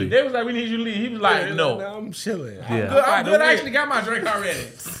didn't didn't leave. leave. They was like, we need you to leave. He was like, no. I'm chilling. Yeah. I'm good. I actually got my drink already.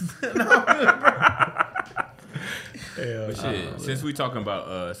 But shit, since we talking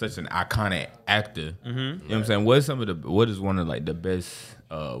about such an iconic actor, you know what I'm saying? What is one of like the best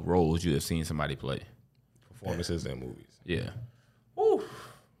roles you have seen somebody play? Performances and movies. Yeah. Woo.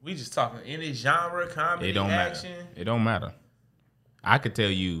 We just talking any genre, comedy, It don't action. matter. It don't matter. I could tell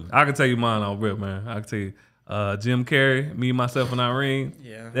you. I can tell you mine on rip, man. I can tell you. Jim Carrey, Me, Myself, and Irene.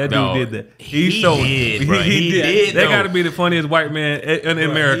 Yeah. That dude No, did that. he did, bro. He did, That though. got to be the funniest white man in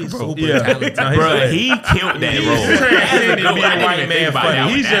America, bro. Bro, he killed that role. transcended to be a I didn't white even man think about funny. that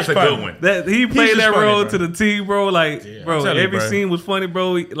one. He's That's just a funny. good one. That he played just that funny, role bro. to the T, bro. Like, bro, telling you, every bro. scene was funny,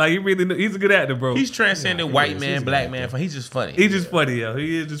 bro. Like, he really, he's a good actor, bro. He's transcended white man, black man. He's just funny. He's just funny, yo.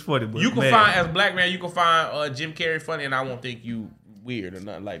 He is just funny. But You can man, find as a black man, you can find Jim Carrey funny, and I won't think you weird or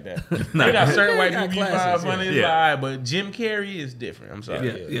nothing like that. They got certain white people you find classics, funny, it's yeah. all right, but Jim Carrey is different. I'm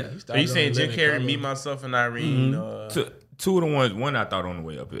sorry. Yeah. Are you saying Jim Carrey, Me, Myself, and Irene? Two of the ones. One I thought on the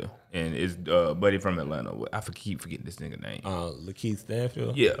way up here, and it's buddy from Atlanta. Keep forgetting this nigga name. Lakeith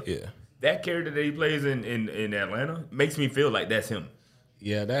Stanfield. Yeah. Yeah. That character that he plays in Atlanta makes me feel like that's him.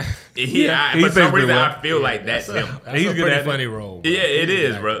 Yeah, that For he some plays reason, pretty well. I feel like that's him. that's He's a good pretty at it. funny role. Bro. Yeah, it He's a is,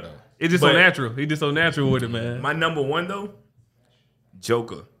 good actor, bro. though. It's just so But- natural. He just so natural with it, man. My number one though,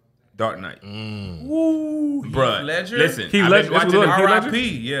 Joker, Dark Knight. Ooh, Bruh, Ledger? listen, Heath I've Ledger, been that's watching what it. it was.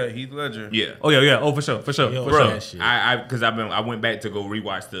 R.I.P. Yeah, Heath Ledger. Yeah. Oh yeah. Oh, for sure. Yo, For bro, sure. that shit. Because I went back to go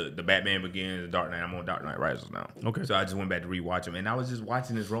rewatch the Batman Begins, the Dark Knight. I'm on Dark Knight Rises now. Okay. So I just went back to rewatch him, and I was just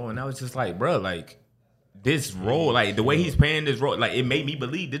watching this role, and I was just like, bro, like this role, like the way he's playing this role, like it made me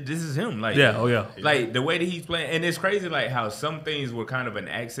believe that this is him. Like Yeah. Oh yeah. like the way that he's playing, and it's crazy, like how some things were kind of an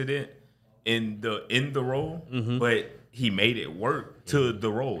accident in the role, but he made it work to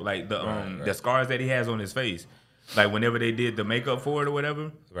the role, like the scars that he has on his face, like whenever they did the makeup for it or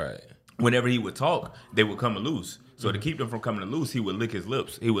whatever. Right. Whenever he would talk, they would come loose. So to keep them from coming loose, he would lick his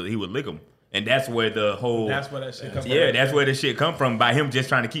lips. He would lick them, and that's where the whole That's where that shit comes from. yeah, that's where the shit come from, by him just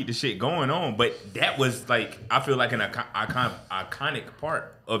trying to keep the shit going on. But that was like, I feel like an iconic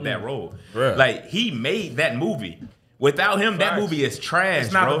part of that role. Bruh. Like he made that movie. Without him, that Facts. movie is trash.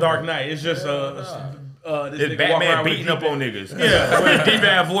 It's not bro. The Dark Knight. It's just this It's nigga walk Batman around with a beating up deep- on niggas. Yeah, with a deep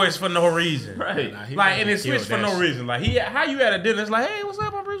ass voice for no reason. Right. Like, and it switched for no reason. Like, how you at a dinner? It's like, hey, what's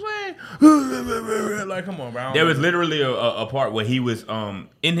up, I'm Bruce Wayne? Like, come on, bro. There was literally a part where he was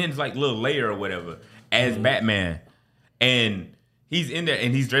in his like little lair or whatever as Batman, and he's in there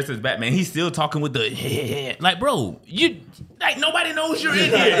and he's dressed as Batman. He's still talking with the like, bro, you like nobody knows you're in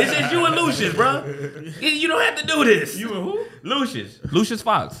here. It's just you and Lucius, bro. You don't have to do this. You and who? Lucius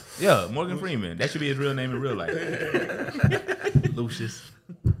Fox. Yeah, Morgan Freeman. That should be his real name in real life. Lucius.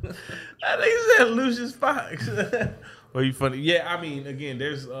 I think he said Lucius Fox. Are you funny? Yeah, I mean, again,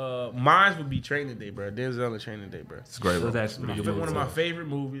 there's mine would be Training Day, bro. Denzel and Training Day, bro. It's great. That's actually pretty good One of movie, my favorite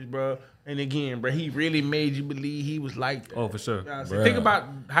movies, bro. And again, bro, he really made you believe he was like that. Oh, for sure. You know what I'm saying? Think about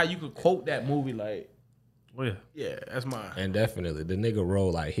how you could quote that movie, like, Oh yeah. yeah, that's mine. And definitely the nigga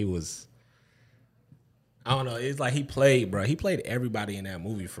role, like he was. I don't know. It's like he played everybody in that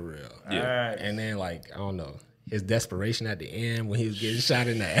movie for real. Yeah. Right. And then like I don't know, his desperation at the end when he was getting shot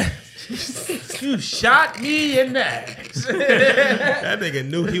in the ass. You shot me in the ass. That nigga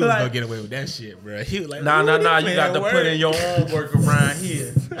knew he was gonna get away with that shit, bro. He was like, Nah, "Ooh, you got to work." put in your own work around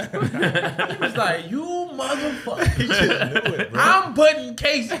here. He was like, you motherfucker. I'm putting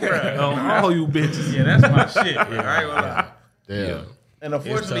Casey, bro. All you bitches. Yeah, that's my shit, bro. I ain't gonna lie. Yeah. And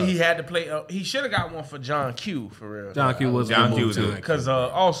unfortunately, he had to play. He should have got one for John Q, for real. John Q was John a Q good was movie, good. too. Because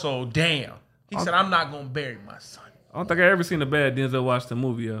also, damn. He said, I'm not going to bury my son. I don't think I ever seen a bad Denzel Washington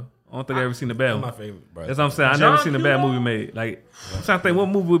movie, yo. I don't think I ever seen a bad My one. favorite, bro. That's what I'm saying. I John never seen a Q bad one? movie made. Like, I'm trying to think what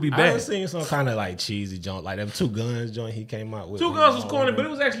movie would be I bad. was seeing some kind of like cheesy joint, like them Two Guns joint he came out with. Two Guns was corny, but it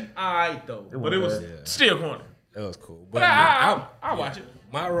was actually all right, though. But it was still corny. It was cool. But But I'll watch it.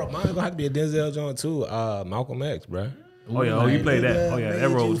 mine's gonna have to be a Denzel joint too. Malcolm X, bro. Oh, yeah. Oh, you played that. Oh, yeah. That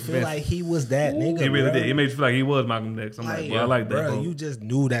role was feel fantastic. like he was that nigga. He really bro. did. It made you feel like he was Malcolm X. I'm like, I like that, bro. You just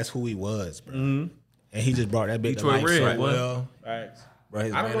knew that's who he was, bro. And he just brought that bitch to Detroit life Red, so boy. well. Right. Bro,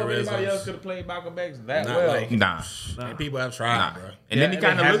 his I don't know if anybody else mannerisms. could have played Malcolm X that Not well. like- Nah. And people have tried, bro. And then he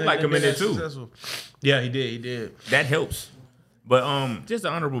kind of looked like him in it too. Successful. Yeah, he did. He did. That helps. But just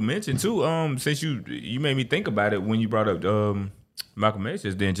an honorable mention too. Since you made me think about it when you brought up Malcolm X,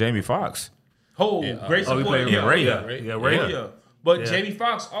 is then Jamie Foxx. Great Oh, he support. played Yeah, Ray. Yeah, Ray. Oh, yeah. But Yeah. Jamie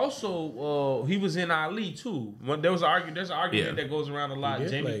Foxx also he was in Ali too. When there was there's an argument Yeah. that goes around a lot. He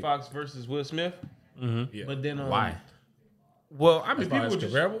did Jamie play. Foxx versus Will Smith. Yeah. But then Why? Well, I mean, As far people as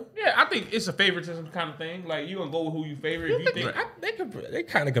just comparable? yeah. I think it's a favoritism kind of thing. Like you gonna go with who you favorite. If you think, They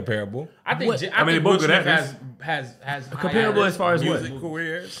kind of comparable. I think, I mean, think they both Will good Smith actors. has Comparable as far as what? Music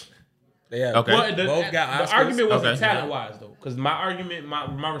careers. They have Okay. Well, both got the Oscars. argument wasn't Okay. talent wise though, because my argument,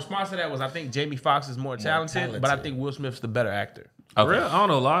 my response to that was I think Jamie Foxx is more talented, but I think Will Smith's the better actor. For real? I don't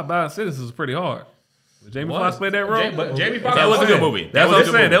know. Law Abiding Citizens was pretty hard. But Jamie Foxx played that role. But Jamie Foxx That was a good movie. That's That what was I'm a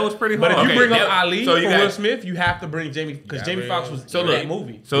good saying. movie. That was pretty But hard. if you bring Okay, up yeah. Ali So for you Will got- Smith, you have to bring Jamie because Jamie Foxx was So in look, that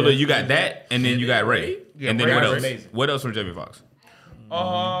movie. So look, you got that, and then you got Ray. Yeah, And then Ray what was else? amazing. What else from Jamie Foxx?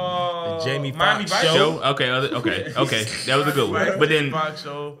 The Jamie Miami Foxx Vice. Show. Okay, okay. That was a good one. But then Fox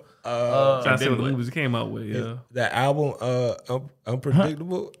show. Trying to see then what the what? movies it came out with. Yeah, That album,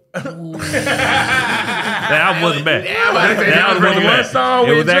 Unpredictable. that album wasn't bad. That album wasn't One bad. song It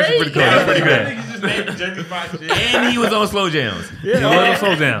with was actually pretty cool. It was pretty good. Niggas just named Jamie Foxx. and he was on Slow Jams. It was on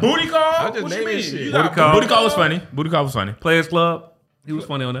Soul Jam. Booty Call. just What you naming mean? shit. You got Booty Call. Booty Call was funny. Booty Call was funny. Players Club. He was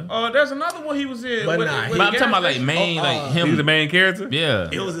funny on that. There's another one he was in. But with- nah, with But I'm the talking about gas like main, like He was the him. main character. Yeah.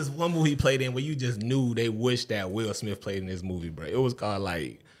 It was this one movie he played in where you just knew they wished that Will Smith played in this movie, bro. It was called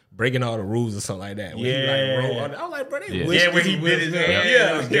like Breaking All the Rules or something like that. Where he, Yeah. like, rolled on, I was like, bro, they Yeah. wish Yeah, where this he was bit Will his Smith. hand.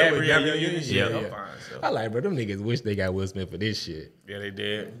 Yeah, with yeah, Gabrielle yeah, Union. yeah, Yeah. yeah. I like, bro, them niggas wish they got Will Smith for this shit. Yeah, they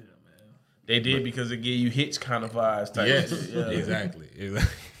did. They did because it gave you Hitch kind of vibes. Type Yes, shit. Yeah. exactly.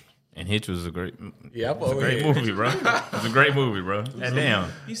 And Hitch was a great, Yeah, great movie, bro. It was a great movie, bro. And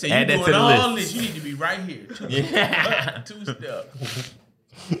damn. He said, Add "You that to doing the all list. this? You need to be right here. Two step."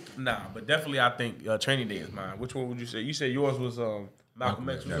 Nah, but definitely, I think Training Day is mine. Which one would you say? You said yours was Malcolm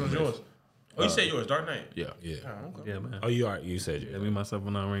X. Which one was yours? Oh, you said yours, Dark Knight. Yeah. Yeah. Yeah, man. Oh, you said Yeah, me, myself,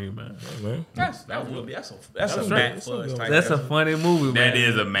 and I ring, man. man. That's a Matt Fudge type. That's a funny movie, man. That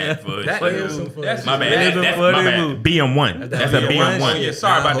is a Matt Fudge. That is some fun. That's My just bad. is a That's funny my bad. movie. BM1. That's a Oh, yeah, BM1.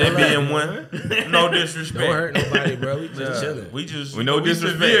 sorry about that Hold on. BM1. No disrespect. Don't hurt nobody, bro. We just Yeah. chilling. We just We no we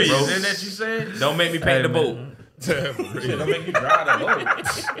disrespect, civilians, bro. Isn't that you said? Don't make me paint the boat. Don't make me drive the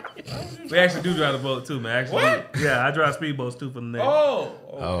boat. We actually do drive the boat too, man. Actually, What? Yeah, I drive speedboats too for the Navy. Oh,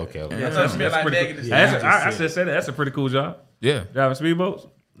 Okay. Yeah, that's been like pretty negative. cool. Yeah, I should say that. That's a pretty cool job. Yeah. Driving speedboats.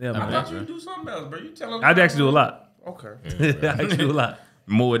 Yeah, I man. thought you do something else, bro. You telling I actually do a lot. Okay. I actually do a lot.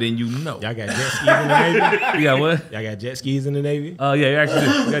 More than you know. Y'all got jet skis in the Navy? You got what? Y'all got jet skis in the Navy? Yeah, you actually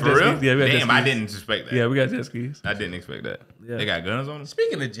do. We got For jet real? skis. Yeah, we got jet Damn, I skis. didn't expect that. Yeah, we got jet skis. I didn't expect that. Yeah. They got guns on them?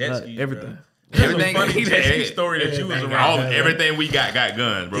 Speaking of jet skis, Everything. Everything. funny jet ski story that you was Everything. around. Everything we got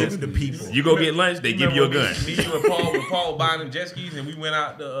guns, bro. Give the people. You go get lunch, they give you a gun. Me, you, and Paul buying them jet skis, and we went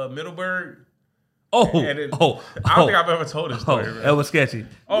out to Middleburg. Oh, And it- oh, I don't think I've ever told this story. oh, bro. that was sketchy.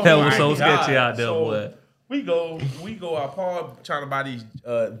 Oh That was my so God. sketchy out there, So, boy. We go out. Paul trying to buy these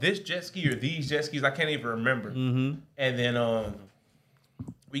this jet ski or these jet skis. I can't even remember. Mm-hmm. And then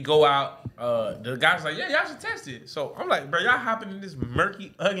we go out. The guy's like, "Yeah, y'all should test it." So I'm like, "Bro, y'all hopping in this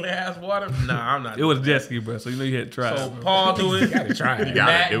murky, ugly ass water?" Nah, I'm not. It was a jet ski, bro. So you know you had to try. So it. Paul do it. Gotta try it.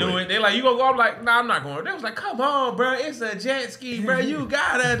 Matt do do it. it. They like, "You gonna go?" I'm like, "Nah, I'm not going." They was like, "Come on, bro. It's a jet ski, bro. You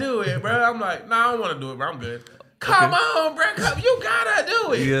gotta do it, bro." I'm like, "Nah, I don't want to do it, bro. I'm good." Come on, bro. You gotta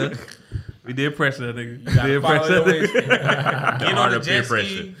do it. Yeah. We did pressure that nigga. We Gotta did follow pressure your that waist. nigga. Get on Hard the up peer jet pressure.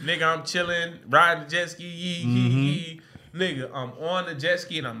 ski, nigga. I'm chilling, riding the jet ski. Yee. nigga, I'm on the jet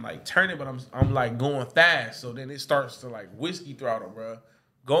ski and I'm like turning, but I'm like going fast. So then it starts to like whiskey throttle, bro.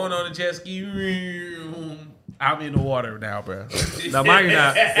 Going on the jet ski, I'm in the water now, bro. Now, mind you,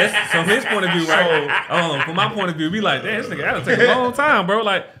 from his point of view, right? From my point of view, we like, damn, this nigga that'll take a long time, bro.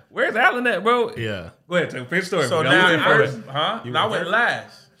 Like, where's Allen at, bro? Yeah. Go ahead, take a finish story. So bro. now, I went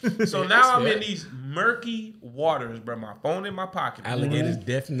last. So now I'm good. in these murky waters, bro. My phone in my pocket. Alligators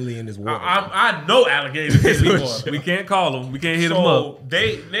definitely in this water. I know alligators in these waters. We can't call them. We can't hit them up. So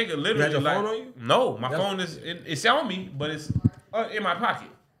they, nigga, literally, You had your like, phone on you? no, my phone is it's on me, but it's in my pocket.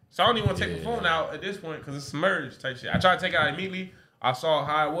 So I don't even want to take the phone out at this point because it's submerged type shit. I tried to take it out immediately. I saw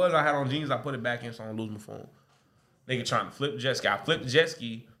how it was. I had on jeans. I put it back in so I don't lose my phone. Nigga trying to flip the jet ski. I flipped the jet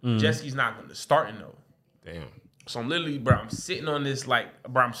ski. Jet ski's not going to start though. Damn. So I'm literally, bro, I'm sitting on this, like,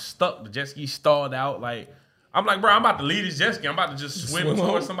 bro, I'm stuck. The jet ski stalled out. Like, I'm like, bro, I'm about to leave this jet ski. I'm about to just swim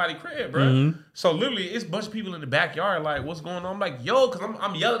towards somebody's crib, bro. So literally, it's a bunch of people in the backyard, like, what's going on? I'm like, yo, because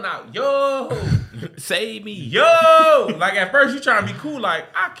I'm yelling out, yo, Save me. yo. Like, at first, you trying to be cool, like,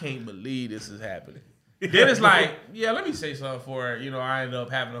 I can't believe this is happening. Then it's like, yeah, let me say something for it. You know, I ended up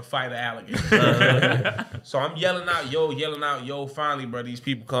having to fight an alligator. So I'm yelling out, yo. Finally, bro, these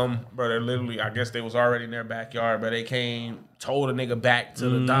people come, bro. They're literally, I guess they was already in their backyard, but they came, told a nigga back to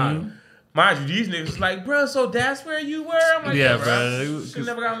the dock. Mind you, these niggas like, bro, so that's where you were? I'm like, Yeah, yeah, bro. bro. Should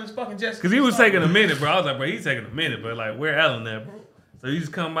never got on this fucking jet ski. Because he was taking a minute, bro. I was like, bro, he's taking a minute, but like, where Allen at, bro? So he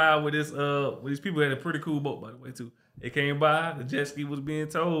just come by with this, with these people who had a pretty cool boat, by the way, too. They came by, the jet ski was being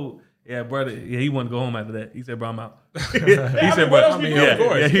told. Yeah, brother. Yeah, he wanted to go home after that. He said, "Bro, I'm out." He said, "Bro,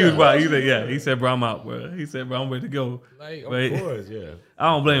 he was right." He said, "Yeah." He said, "Bro, I'm out, bro." He said, "Bro, I'm ready to go." Like, But of course, yeah. I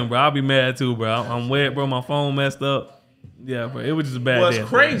don't blame him, bro. I'll be mad too, bro. I'm wet, bro. My phone messed up. Yeah, bro. It was just a bad What's day.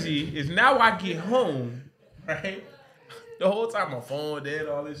 crazy is now I get home, right? The whole time my phone dead,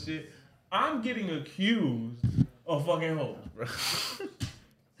 all this shit. I'm getting accused of fucking hoes, bro.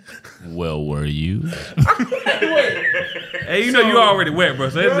 Well, were you? Hey, you know you already wet, bro.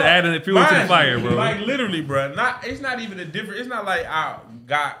 So it's just adding fuel to the fire, bro. Like literally, bro. It's not even a different. It's not like I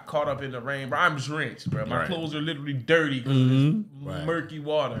got caught up in the rain, bro. I'm drenched, bro. My clothes are literally dirty because of murky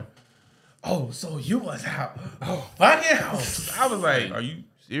water. Oh, so you was out? Oh, fucking out. I was like, are you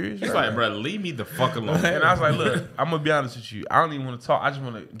serious? He's like, bro, leave me the fuck alone. And I was like, look, I'm gonna be honest with you. I don't even want to talk. I just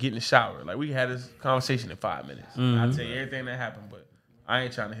want to get in the shower. Like we can have this conversation in 5 minutes. I'll tell you everything that happened, but I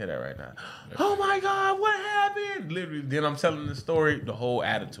ain't trying to hear that right now. Oh my God, what happened? Literally, then I'm telling the story, the whole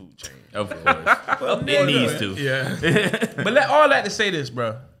attitude changed. Of course. It needs to. Yeah. But all that to say this,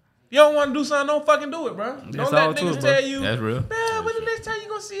 bro. You don't want to do something, don't fucking do it, bro. Don't let niggas tell you, That's real. man, when the next time you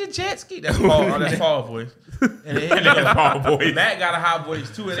gonna see a jet ski? That's Paul voice. And then, Paul voice. Matt got a high voice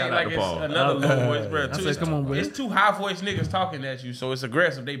too. It ain't Shout out like to it's Paul. another low voice, bro. I said, come on, bro. It's two high voice niggas talking at you, so it's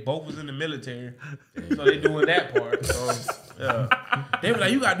aggressive. They both was in the military, so they doing that part. So yeah, they were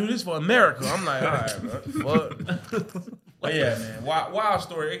like, you gotta do this for America. I'm like, all right, bro. Fuck. But yeah, man, wild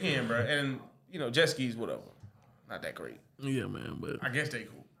story again, bro. And you know, jet skis, whatever, not that great. Yeah, man. But I guess they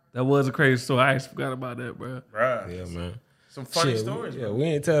cool, that was a crazy story. I actually forgot about that, bro. bro. Yeah, man. Some funny Shit, stories, Yeah, bro. we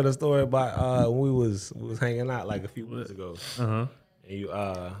ain't tell the story about when we was hanging out like a few weeks ago. Uh-huh. And you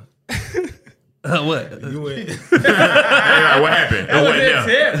What? you went What happened? That was What it, now?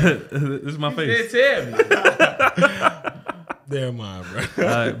 Tim. This is my They face. tell me. there, mine, bro.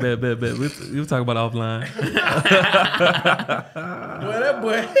 All right, bet. We'll talk about it offline. Boy, that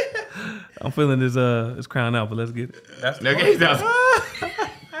boy. I'm feeling this crown out, but let's get it. That's the Look, point. he's down.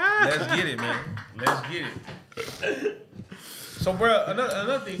 Let's get it, man. Let's get it. So, bro,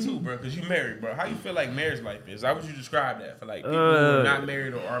 another thing too, bro, because you married, bro. How you feel like marriage life is? How would you describe that for like people who are not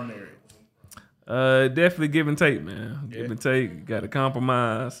married or are married? Definitely give and take, man. Give and take. You got to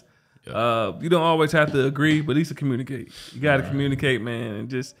compromise. You don't always have to agree, but at least communicate. You got to communicate, man, and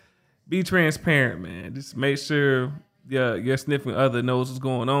just be transparent, man. Just make sure your significant other knows what's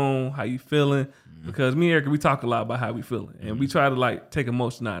going on, how you feeling. Because me and Erica, we talk a lot about how we feeling, and we try to like take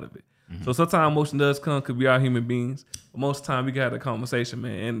emotion out of it. So sometimes emotion does come because we are human beings. But most of the time, we got a conversation,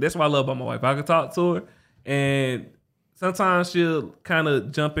 man, and that's what I love about my wife. I can talk to her, and sometimes she'll kind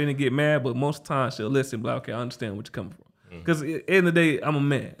of jump in and get mad, but most of the time she'll listen. But like, okay, I understand where you're coming from. Because at the end of the day, I'm a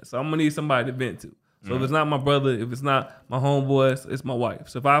man, so I'm gonna need somebody to vent to. So if it's not my brother, if it's not my homeboys, it's my wife.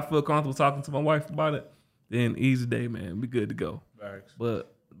 So if I feel comfortable talking to my wife about it, then easy day, man. We good to go. Thanks.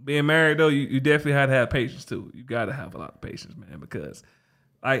 But being married though, you definitely have to have patience too. You got to have a lot of patience, man, because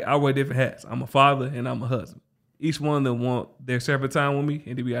I wear different hats. I'm a father and I'm a husband. Each one of them want their separate time with me,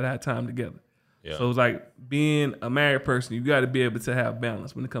 and then we got to have time together. Yeah. So it's like being a married person, you got to be able to have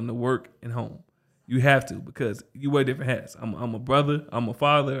balance when it comes to work and home. You have to, because you wear different hats. I'm a brother, I'm a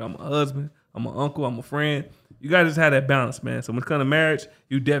father, I'm a husband, I'm an uncle, I'm a friend. you gotta just have that balance, man. So when it comes to marriage,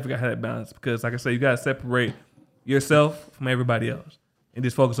 you definitely gotta have that balance because, like I said, you gotta separate yourself from everybody else and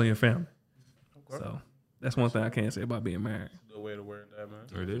just focus on your family. Okay. So that's one thing I can't say about being married. Good way to word that,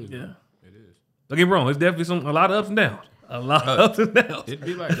 man. It is. Yeah, It is. don't get me wrong. It's definitely a lot of ups and downs. A lot of ups and downs. It'd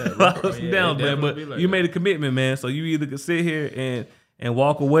be like that. A lot of Bro. ups and downs, man. But like you that. made a commitment, man. So you either could sit here and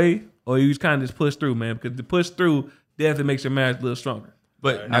walk away, or you just kind of just push through, man. Because the push through definitely makes your marriage a little stronger.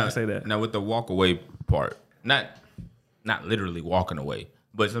 But I now, can say that. Now with the walk away part, not literally walking away,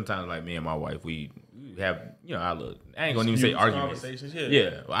 but sometimes like me and my wife, we have, you know, I ain't gonna even say arguments. Conversations,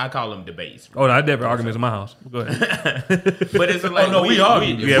 Yeah, well, I call them debates. Oh, no, I definitely arguments in my house. Go ahead. But it's like we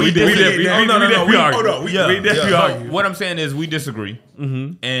argue. Yeah, we definitely argue. We definitely argue. What I'm saying is we disagree,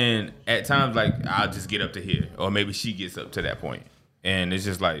 and at times like I'll just get up to here, or maybe she gets up to that point, and it's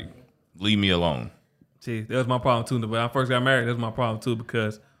just like leave me alone. See, that was my problem too. When I first got married, that was my problem too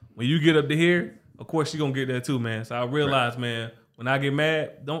because when you get up to here, of course she gonna get there too, man. So I realized, man, when I get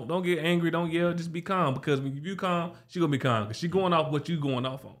mad, don't get angry, don't yell, just be calm because when you calm, she gonna be calm because she going off what you going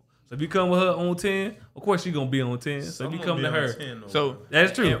off on. So if you come with her on 10, of course she gonna be on 10. So if you come to her, So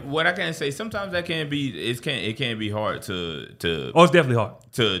that's true. What I can say, sometimes that can be it can be hard to Oh, it's definitely hard.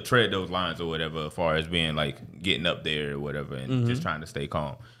 to tread those lines or whatever, as far as being like getting up there or whatever, and just trying to stay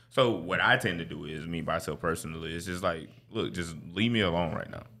calm. So what I tend to do is, me myself personally, is just like, look, just leave me alone right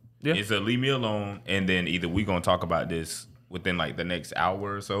now. Yeah. It's a leave me alone, and then either we gonna talk about this within like the next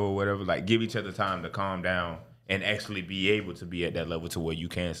hour or so or whatever. Like give each other time to calm down and actually be able to be at that level to where you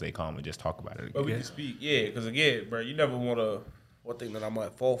can stay calm and just talk about it again. But we can speak, yeah, because again, bro, you never want to. One thing that I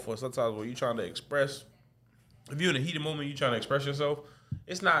might fall for sometimes when you trying to express, if you're in a heated moment, you trying to express yourself.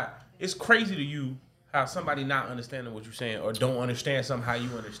 It's crazy to you how somebody not understanding what you're saying or don't understand something how you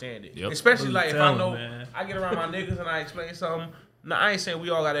understand it. Yep. Especially like if I Tell 'em, know man. I get around my niggas and I explain something. Now I ain't saying we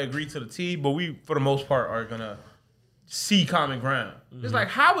all gotta agree to the T, but we for the most part are gonna see common ground. It's like,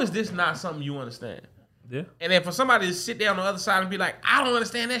 how is this not something you understand? Yeah. And then for somebody to sit there on the other side and be like, I don't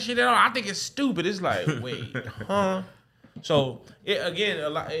understand that shit at all. I think it's stupid. It's like, wait, huh? So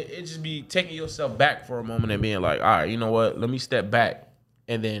it just be taking yourself back for a moment and being like, all right, you know what? Let me step back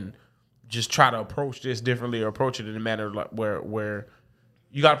and then just try to approach this differently or approach it in a manner like where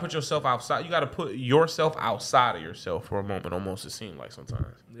you got to put yourself outside. You got to put yourself outside of yourself for a moment. Almost it seems like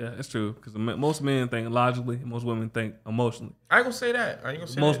sometimes. Yeah, it's true. Because most men think logically, most women think emotionally. I ain't gonna say that. I ain't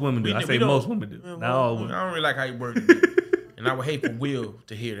gonna say Most that. women do. I say most women do. Not all women. I don't really like how you word it. And I would hate for Will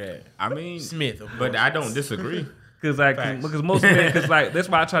to hear that. I mean, Smith, of but course. I don't disagree. Because most men, that's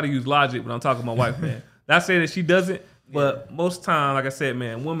why I try to use logic when I'm talking to my wife, man. Not saying that she doesn't, but most time, like I said,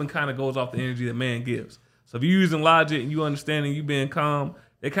 man, woman kind of goes off the energy that man gives. So if you're using logic and you understanding, you being calm,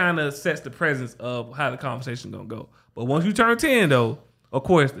 it kind of sets the presence of how the conversation gonna go. But once you turn 10, though, of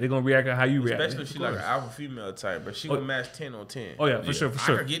course they're gonna react on how you react. Especially if she like an alpha female type, but she gonna match 10 on 10. Oh yeah, for sure.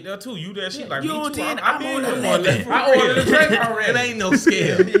 I can get there too. You there? She like You me on too. 10, I'm I'm in on there. 11. I ordered the drink already. It ain't no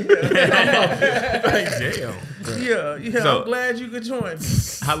scale. Yeah. So- I'm glad you could join.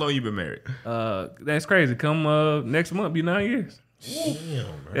 How long you been married? That's crazy. Come next month, be 9 years. Damn,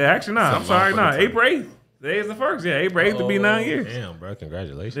 bro. Yeah, actually, nah. I'm Something sorry, off nah. of the April 8th. Today is the first. Yeah, April 8th to be 9 years. Damn, bro.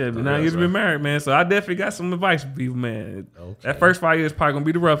 Congratulations. Yeah, be 9 years to be married, man. So I definitely got some advice for people, man. Okay. That first 5 years probably gonna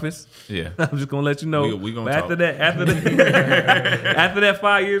be the roughest. Yeah. I'm just gonna let you know. We gonna But talk. after that, after that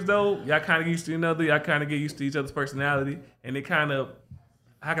 5 years though, y'all kind of get used to another. Y'all kind of get used to each other's personality, and it kind of,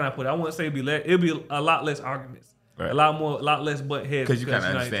 how can I put it? I wouldn't say it'll be a lot less arguments, Right. a lot less butt heads 'Cause you kinda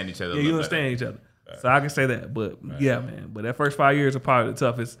understand each other a Yeah, you little better. understand each other. So I can say that, but yeah, man. But that first 5 years are probably the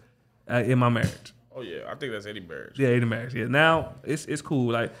toughest in my marriage. Oh yeah, I think that's Eddie marriage. Yeah, in the marriage. Yeah, now it's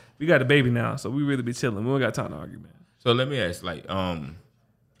cool. Like we got a baby now, so we really be chilling. We don't got time to argue, man. So let me ask, like, and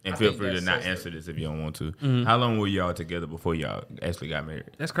feel think free to that's not sensitive. answer this if you don't want to. How long were y'all together before y'all actually got married?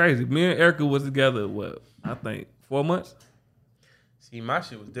 That's crazy. Me and Erica was together, I think 4 months? See, my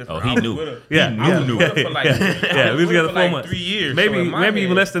shit was different. Oh, he I was knew. with her. Yeah, I was with her for like, Yeah, we was together 4 months. 3 years. Maybe so in my maybe even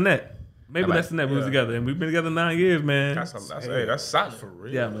head, less than that. Maybe About- less than that. We was together, and we've been together 9 years, man. That's solid for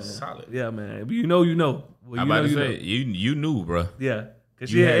real. Yeah, man. That's solid. Yeah, man. If you know, you know. Well, I'm you about know, to you say, know. you knew, bro. Yeah,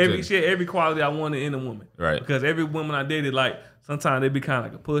 because You had to- she had every quality I wanted in a woman. Right. Because every woman I dated, like sometimes they be kind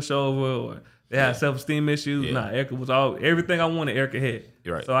of like a pushover or they had self-esteem issues. Yeah. Nah, Erica was everything I wanted. Erica had.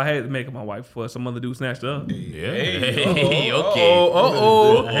 You're right. So I had to make her my wife before some other dude snatched her up. Yeah. Hey,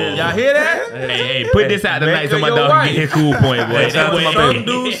 Okay. Y'all hear that? Hey, put this out tonight so my your dog wife. can get his cool point, boy. shout out to my Some baby.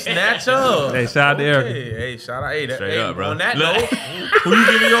 dude snatch up. Hey, shout out to Erica. Hey, shout out. Hey, Straight up, bro. On that Look. note, who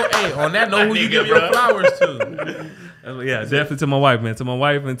you giving your flowers to? Yeah, definitely to my wife, man. To my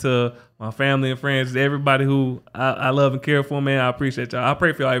wife and to my family and friends, everybody who I love and care for, man. I appreciate y'all. I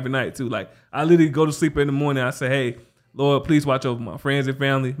pray for y'all every night too. Like I literally go to sleep in the morning. I say, hey, Lord, please watch over my friends and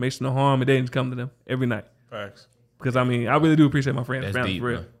family. Make sure no harm and dangers come to them every night. Facts. Because I mean, I really do appreciate my friends and That's family deep, for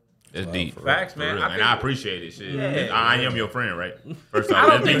real. bro. That's deep. Facts, man. And think- I appreciate it. Shit. Yeah. I am your friend, right? First off, I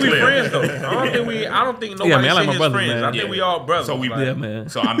don't let's be think we clear. friends though. I don't think nobody Yeah, man, I like my his brothers, friends. man. I think Yeah. we all brothers. So we, like, Yeah, man.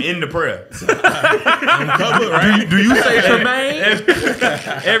 So I'm in the prayer. do you say Tremaine?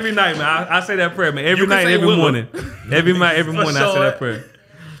 Every night, man. I say that prayer, man. Every You can night, say every Willa. morning. Every morning, I say sure. that prayer.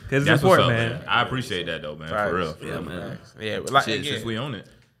 Because it's That's what's important, up, man. I appreciate that though, man. For real. Yeah, man. Yeah, but like Shit, again, since we own it.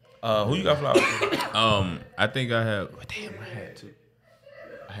 who you got flowers? I think I have. Damn,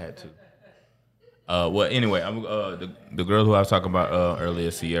 I had to. Well, anyway, I'm the girl who I was talking about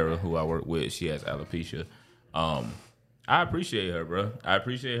earlier, Sierra, who I work with. She has alopecia. I appreciate her, bro. I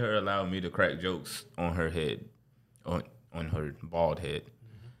appreciate her allowing me to crack jokes on her head, on her bald head.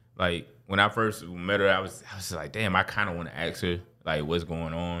 Like when I first met her, I was just like, damn, I kind of want to ask her like what's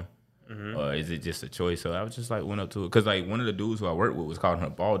going on. Or is it just a choice? So I was just like went up to her because like one of the dudes who I worked with was calling her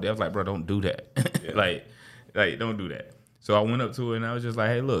bald. I was like, bro, don't do that. like don't do that. So I went up to her and I was just like,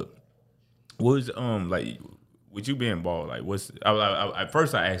 hey, look, what's like with you being bald? Like what's? At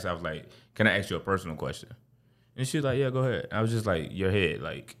first I asked, I was like, can I ask you a personal question? And she was like, yeah, go ahead. I was just like, your head,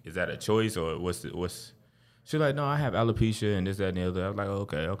 like, is that a choice or what's? She was like, no, I have alopecia and this, that, and the other. I was like, oh,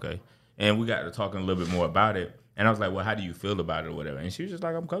 okay. And we got to talking a little bit more about it. And I was like, well, how do you feel about it or whatever? And she was just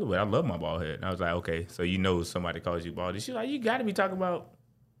like, I'm comfortable with it. I love my bald head. And I was like, okay, so you know somebody calls you bald. And she was like, you got to be talking about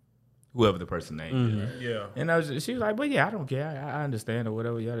whoever the person name is. Yeah. And she was like, but yeah, I don't care. I understand or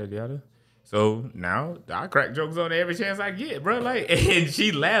whatever, yada, yada. So now I crack jokes on her every chance I get, bro. Like, and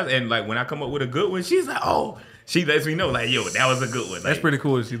she laughs. And like when I come up with a good one, she's like, oh, she lets me know, like, yo, that was a good one. Like, That's pretty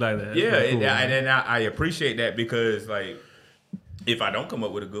cool that she like that. That's yeah, pretty cool, and I appreciate that because like if I don't come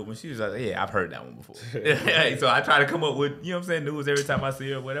up with a good one, she's like, yeah, I've heard that one before. So I try to come up with, you know what I'm saying, news every time I see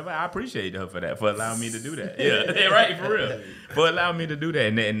her or whatever. I appreciate her for that, for allowing me to do that. Yeah, right, for real. For allowing me to do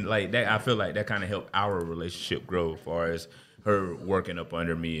that. And like that, I feel like that kind of helped our relationship grow as far as her working up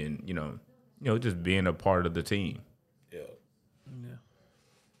under me and, you know, just being a part of the team.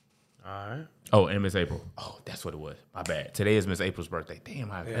 All right. Oh, and Miss April. Oh, that's what it was. My bad. Today is Miss April's birthday. Damn,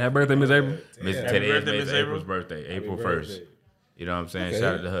 Happy birthday, Miss April. Today is birthday, Miss Miss April's April. birthday, April 1st. birthday. You know what I'm saying? Okay.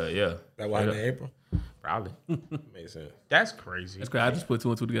 Shout out to her. Yeah. That why in April? Probably. Makes sense. That's crazy. That's great. I just put two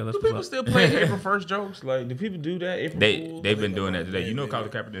and two together. Do That's people what's still play April 1st jokes? Like, do people do that? April Fool? They've been doing that today. You know Colin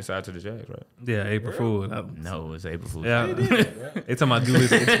Kaepernick side to the Jags, right? up. Yeah, April Fool. No, it's April Fool's. Yeah. They talking about Julius.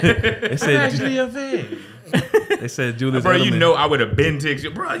 They That's said actually a thing. they said Julius. Bro, you Edelman. know I would have been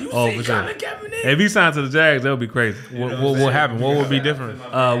texted. Bro, you Oh, see for sure. Colin Kaepernick? If he signed to the Jags, that would be crazy. What happened? What would be different?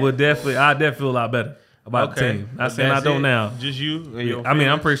 I definitely feel a lot better about the team. Not saying I That's don't it? now. Just you? And your I mean,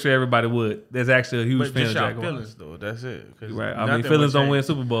 I'm feelings? pretty sure everybody would. There's actually a huge But fan just of y'all Jaguars. feelings, though. That's it. 'Cause Right. I mean, nothing feelings would don't win change.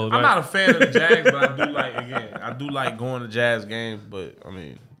 Super Bowls. I'm Right? not a fan of the Jags, but I do like going to Jazz games. But I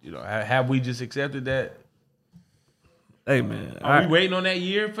mean, have we just accepted that? Hey man, Are we waiting on that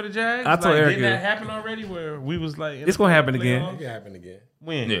year for the Jags? I told Eric didn't that it- happen already? Where we was like, in It's the gonna happen again. playoffs? It can happen again.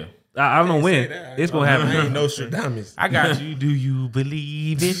 When? Yeah. I don't know when. say that. It's gonna I happen. ain't Nostradamus. I got you. Do you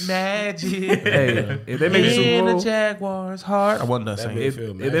believe in magic? Hey, if they make the Super In the Bowl, Jaguars' heart. I wasn't done saying. made- if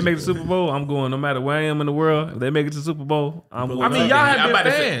feel they make the magical. Super Bowl, I'm going. No matter where I am in the world, if they make it to the Super Bowl, I'm going. I mean, to y'all I'm have about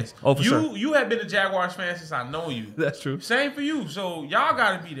been to say- fans. Oh, for sure. You have been a Jaguars fan since I know you. That's true. Same for you. So y'all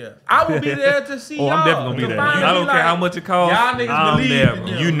gotta be there. I will be there to see Oh, y'all. I'm definitely gonna be to there. finally, I don't care like, how much it costs. Y'all niggas I'm believe there, in bro.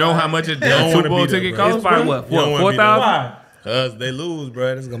 them. You know how much a don't Super wanna Bowl be there, ticket bro. costs? It's probably bro? what You don't wanna be there. 4,000. Why? Cause they lose,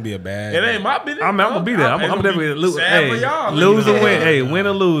 bro. It's gonna be a bad. It ain't my business. I'm gonna be there. I'm definitely lose. Hey, lose or win. Hey, win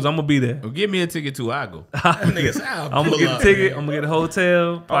or lose, I'm gonna be there. Well, give me a ticket too. I go. Niggas, I'm gonna get a ticket. I'm gonna get a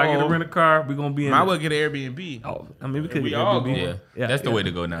hotel. Probably get a rent a car. We gonna be in. I will get an Airbnb. Oh, I mean, we could. We get all Airbnb. going. Yeah. That's the way to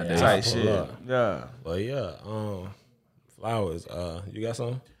go nowadays. Tight pull shit. up. Yeah. But yeah, flowers. You got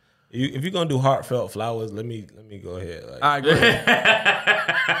some? If you're gonna do heartfelt flowers, let me go ahead. Like, All right, go ahead.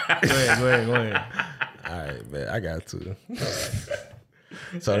 go ahead. all right, man, I got to.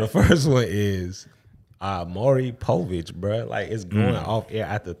 So the first one is Maury Povich, bro. Like it's going off air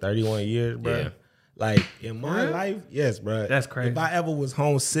after 31 years, bro. Yeah. Like in my life, yes, bro. That's crazy. If I ever was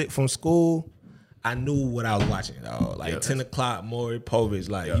homesick from school, I knew what I was watching, dog. Like 10 o'clock, Maury Povich.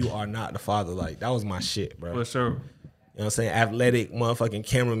 Like you are not the father. Like that was my shit, bro. For sure. You know what I'm saying? Athletic motherfucking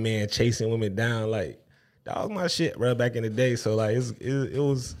cameraman chasing women down. Like, that was my shit, bro, back in the day. So, like, it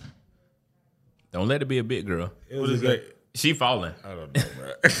was Don't let it be a big girl. a great. She falling. I don't know,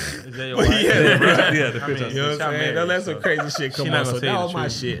 bro. Is that your wife? Yeah, the I picture. mean, You know what y'all I'm saying? married, Don't let so- some crazy shit come She not on. gonna So tell you that the was my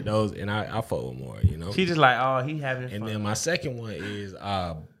truth. shit, those, and I fuck with more, you know. She just like, oh, he having fun. And then my second one is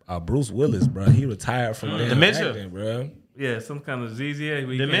Bruce Willis, bro. He retired from Dementia. acting, bro. Yeah, some kind of disease, yeah,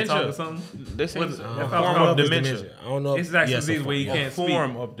 where you Dementia. can't talk or something. They say What's it's it? a I form forgot of what it is. dementia. I don't know. It's actually Yes, disease where you A can't speak.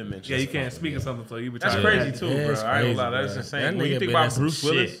 form of dementia. Yeah, you can't speak or something, so you That's retire. crazy too, Yeah, bro. it's I ain't gonna lie, crazy, that's bro. insane. That When you nigga think been about in some Bruce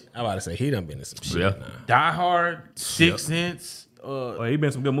Willis, shit. I about to say he done been in some shit Yeah. now. Die Hard, Sixth Sense, Oh, he been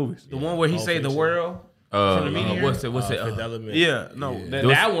in some good movies. the one where he saved the Fiction. world. From the meteor? What's it? Fifth Element. Yeah, no, Yeah.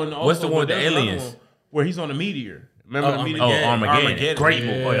 that one. Also, What's the one with the there's another aliens? one where he's on the meteor. Remember the meteor? Armageddon. Great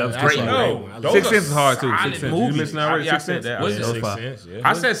movie. Oh, yeah, that's Great great. No, those Sixth are Sense is hard too. solid Sixth Sense. You movies. mentioned already. Yeah, I Sixth said Sense. that. What's Yeah, it? those Sixth five. Sense, yeah.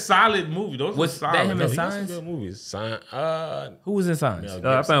 I said solid movie. Those What's are that solid. him No, in he got some Signs? good movies. Who was in Signs? Mel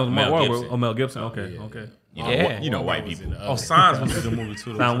I thought it was Mark Mel Wahlberg. Gibson. Oh, Mel Gibson. Okay, okay. Yeah, you know white people. Oh, Signs was a good movie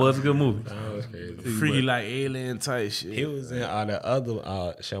too. Sound was a good movie. That was crazy. Freaky like alien type shit. He was in the other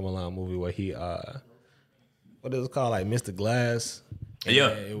Shyamalan movie where he what is it called, like Mr. Glass. Yeah,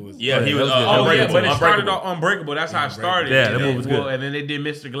 it was. yeah, he was that was good. Oh yeah, Unbreakable. but it started Unbreakable. off Unbreakable. That's how it started. Yeah, And that then- movie was good. And then they did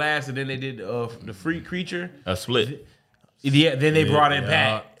Mr. Glass, and then they did the Freak Creature. A split. Yeah, then they brought it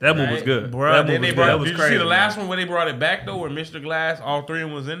back. That movie was good. Bro, That then movie they was brought. good. That was Did you see crazy, the man. last one where they brought it back though, where Mr. Glass, all three of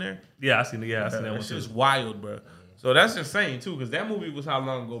them was in there? Yeah, I seen that one That's too. just wild, bro. So that's insane too, because that movie was how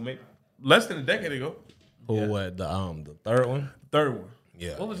long ago? Maybe less than a decade ago. Who what the third one? Third one.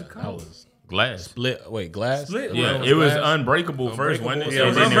 Yeah. What was it called? That was Glass. Glass. Split? The Yeah, one it was Glass? Unbreakable first, wasn't it? Yeah, it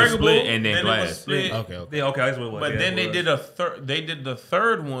was And then Unbreakable, Split, and then then it was Glass. Split. Okay. Yeah, okay, that's what it was. But yeah, then it they was. did a third. They did the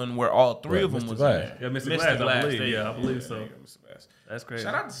third one where all three of them Mr. was Glass. in there. Yeah, Mr. Glass, I believe. there you Yeah, go. I believe so. Mr. Glass. That's crazy.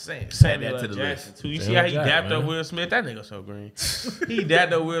 Shout out to Samuel to L. the Jackson too. You see Samuel how he Jackson, dapped up man. Will Smith? That nigga so green. He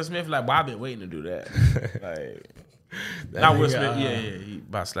dapped up Will Smith like, boy, I've been waiting to do that. Like, not Will nigga, Smith. Yeah, he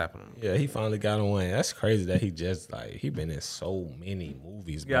about slapping him. Yeah, he finally got on one. That's crazy that he just he been in so many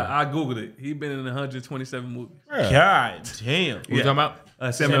movies, bro. Yeah, I googled it. He been in 127 movies. God damn. Who you talking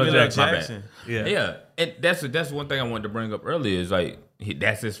about? Samuel L. Jackson. Yeah, yeah. And that's one thing I wanted to bring up earlier is like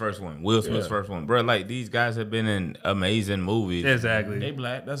that's his first one, Will Smith's first one, bro. Like these guys have been in amazing movies. Exactly. They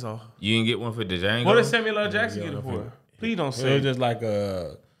black. That's all. You didn't get one for Django. What did Samuel L. Jackson get it for? Please don't It say. was just like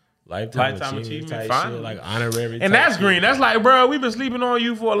a lifetime achievement type fine. shit, like honorary. And type that's shit. green. That's like, bro, we've been sleeping on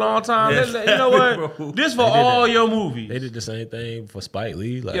you for a long time. Yes. You know what? Bro. This for all your movies. They did the same thing for Spike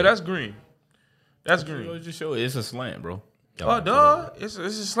Lee. Like, Yeah, that's green. That's It green. just show it's a slant, bro. Oh, duh. It's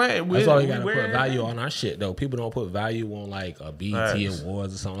a slant. That's why you We gotta wear put value on our shit though. People don't put value on like a BET Facts.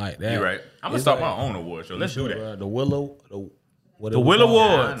 Awards or something like that. You're right. I'm gonna It's start like- my own award show. Let's do that. Bro, the Willow. The Will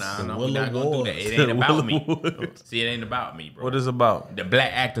Awards. Nah, The we're not Willow gonna do Awards. that. It ain't about me. See, it ain't about me, bro. What is it about? The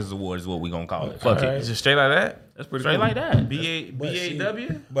Black Actors Award is what we gonna call it. Fuck Alright. Is it straight like that? That's pretty Straight cool. like that.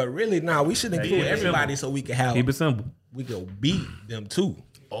 B-A-W? But really, nah, we should include everybody so we can have Keep it simple. we can beat them too.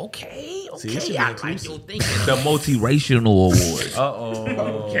 Okay, See, it should be inclusive. thinking. The multiracial awards.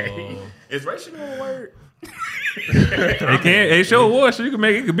 Uh-oh. Okay. Is racial a word? It show a word, so you can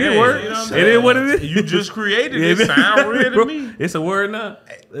make it could be Hey, a word. you know what I'm It is what it is. You just created it. Sound real to me. It's a word now.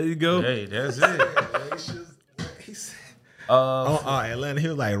 There you go. Hey, that's it. Atlanta, he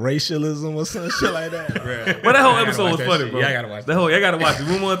was like racialism or some shit like that. But that whole episode was funny, bro. Yeah, I gotta watch that. Y'all gotta watch it.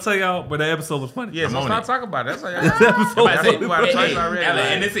 We want to tell y'all, but that episode was funny. Yeah, so on let's not it. talk about it. That's how y'all That episode That's was what we funny. gotta talk about red light.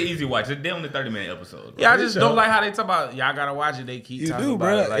 And it's an easy watch. They're only 30-minute episodes. Yeah, I just don't like how they talk about y'all gotta watch it. They keep You talking do, about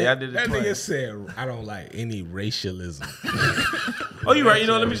bro. it. Like y'all did it That nigga twice. said, "I don't like any racialism." Oh, you right. You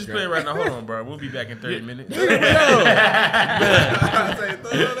know, let me just play it right now. Hold on, bro. We'll be back in 30 minutes.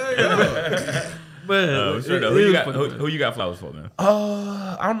 But Sure, though. Who you got flowers for, man?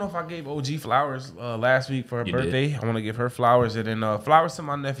 I don't know if I gave OG flowers last week for her You birthday. I want to give her flowers, and then flowers to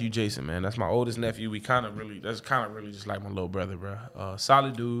my nephew Jason. Man, that's my oldest nephew. That's kind of really just like my little brother, bro.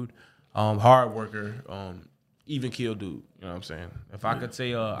 Solid dude, hard worker, even kill dude. You know what I'm saying? If I could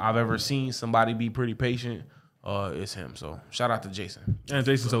say I've ever seen somebody be pretty patient, it's him. So shout out to Jason. and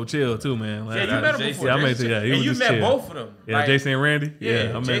Jason's so chill too, man. Like, Yeah, you met him Jason- before. Yeah, I met Jason. him. Yeah, he and was you just met chill. both of them. Yeah, Like, Jason and Randy. Yeah,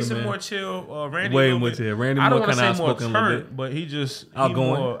 I met Jason him, man. more chill. Randy Way a little more bit- chill. Randy I don't more wanna kinda say more outspoken a little turnt, bit. but he just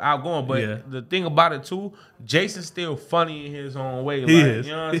Outgoing. more outgoing. But Yeah. the thing about it too, Jason's still funny in his own way. He like, is.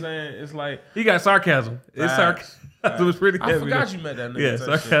 You know what I'm saying? It's like He got sarcasm. It's Facts. sarcasm. It was pretty I heavy. forgot though. you met that nigga. Yeah,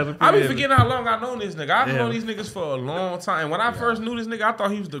 type shit. sarcasm. I be pretty heavy. forgetting how long I known this nigga. I've Yeah. known these niggas for a long time. When I first knew this nigga, I thought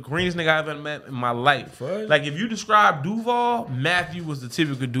he was the greenest nigga I ever met in my life. Fudge. Like if you describe Duval, Matthew was the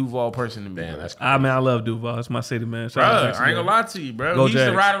typical Duval person to me. Man, that's I mean, I love Duval. It's my city, man. Shout out Bruh, Jackson, I ain't man. gonna lie to you, bro. Go He used to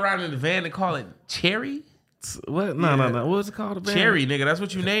Jags. ride around in the van and call it Cherry. What? No. What was it called? The band? Cherry, nigga. That's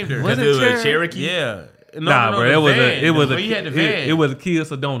what you named her. Was It it was a Cherry? Cherokee. Yeah. No, Nah, no, bro. the It was van. a. It was a. But he had the van. It was a Kia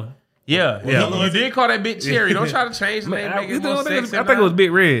Sedona. Yeah. You did call that bitch Cherry. Don't try to change the name. Make it more sexy. I think it was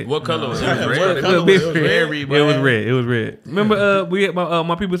Big Red. What color was it? Red. It was Big Red. Red, It was red. It was red. Remember, we had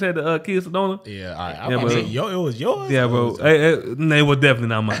my people had the Kia Sedona. Yeah, all right. Yeah, I'm saying, it was yours. Yeah, bro. No, it was definitely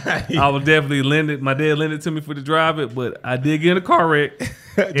not mine. I was definitely lended. My dad lent it to me for to drive it, but I did get in a car wreck,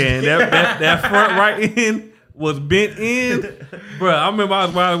 and that front right end was bent in, bro. I remember I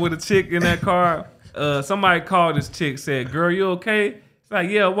was riding with a chick in that car. Somebody called this chick, said, "Girl, you okay?" It's like,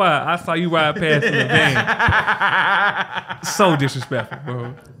 yeah, why? I saw you ride past in the van. So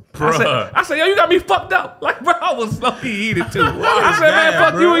disrespectful, bro. I said, yo, you got me fucked up. Like, bro, I was so heated too. I said, man,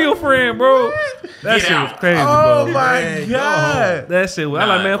 fuck you and your friend, bro. That shit was crazy, bro. Oh my God. That shit was. I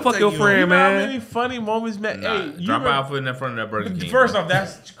like, man, fuck your friend, You know how man. many funny moments, man? Hey, Drop out foot in the front of that Burger King. First off,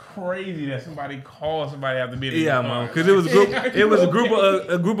 that's crazy that somebody called somebody after being in Yeah, the car. man, because it was a group. It was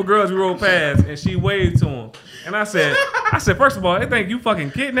a group of girls we rode past, and she waved to him. And I said, first of all, they think you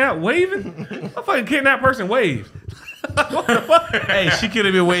fucking kidnapped waving. A fucking kidnapped person waves. What the fuck? Hey, she could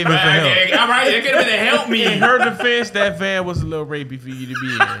have been waving for help. All right, it could have been to help me. In her defense, that van was a little rapey for you to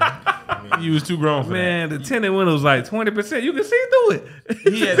be in. You was too grown for Man, the tinted window was like 20%. You can see through it. that.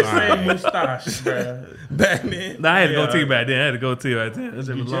 He had the same mustache, bro. Batman. Nah, I had to go to you back then. I had to go to you right then. That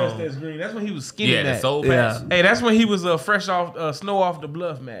shit was Just long. as green. That's when he was skinny. Yeah, the Matt. soul Yeah. patch. Hey, that's when he was fresh off snow off the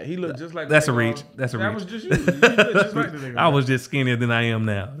bluff, man. He looked just like That's a like, reach. That's a that reach. was just you. You looked just like the nigga. I was just skinnier than I am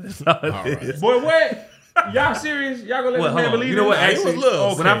now. That's all it is. Boy, what? Y'all serious? Y'all gonna let Well, this man hold on. believe You know what? this? Actually,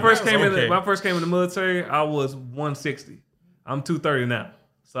 little. when I first came Okay. in, when I first came in the military, I was 160. I'm 230 now,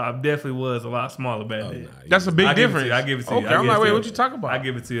 so I definitely was a lot smaller back then. That's a big I give it to difference. you. I give it to you. Okay, I I'm give like, it to wait, you. what you talking about? I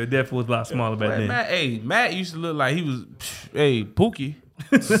give it to you. It definitely was a lot smaller back then. Matt used to look like he was, hey, Pookie.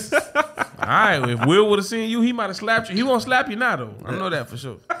 All right, if Will would have seen you, he might have slapped you. He won't slap you now, though. I know that for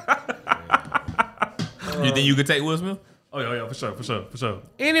sure. You think you could take Will Smith? Oh yeah, for sure.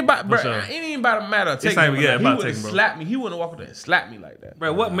 Anybody, bro, sure. anybody matter. Take not him, even- yeah, he about would have taking, bro. slapped me. He wouldn't walk up there and slap me like that.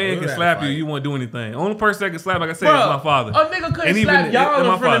 Bro, what man we're can at a slap you? fight. You won't do anything. Only person that can slap, like I said, Bro, is my father. A nigga couldn't And even- slap y'all and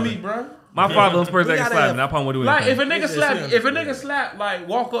in my front of father. me, bro. My father was the person that can gotta slap have- me. I probably won't do Like anything. if a nigga slap, like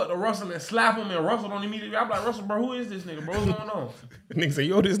walk up to Russell and slap him, and Russell don't immediately. I'm like, Russell, bro, who is this nigga, bro? What's going on? Nigga say,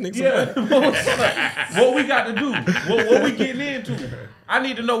 yo, this nigga. Yeah, what we got to do? What we getting into? I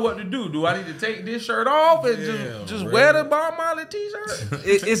need to know what to do. Do I need to take this shirt off and just wear the Bob Marley t-shirt?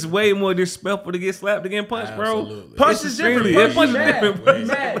 It's way more disrespectful to get slapped than get punched, bro. Punch It's is different. extremely- Punch is punch is different. different, bro. You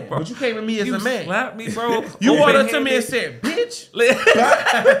mad, but you came at me as You a man. slapped me, bro. You walked up to Open-handed. me and said, "Bitch,"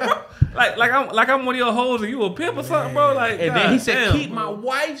 like I'm one of your hoes and you a pimp or something, bro. Like, and then he God said, damn, "Keep bro. my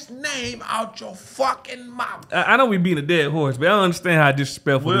wife's name out your fucking mouth." I know we beating a dead horse, but I don't understand how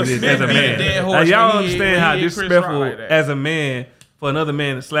disrespectful Will it is Smith as a beat a man. dead horse Like, y'all when he- understand when how he hit Chris disrespectful Rock like that. as a man for another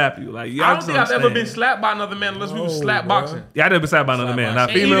man to slap you. Like, y'all I don't just think I've ever been understand. slapped by another man unless we was slap boxing. Yeah, I never been slapped by another man. Now,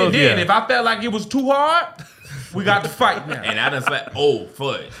 And even females, then, yeah. if I felt like it was too hard, we got to fight now. And I done slapped. Oh,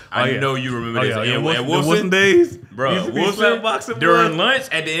 fudge. I yeah. know you remember Oh, this. yeah, And Wilson, Wilson, Wilson days. bro, Used to be Wilson slap boxing, during boy. lunch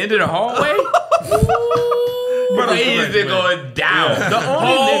at the end of the hallway. Bro, he used to go down. The only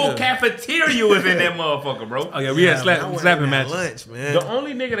whole nigga- cafeteria was in that motherfucker, bro. Oh, yeah, we had slapping matches. Lunch, man. The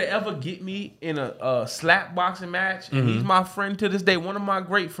only nigga that ever get me in a slap boxing match, and he's my friend to this day, one of my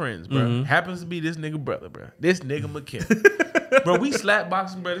great friends, bro. Happens to be this nigga brother, bro. This nigga Mikhail. Bro, we slap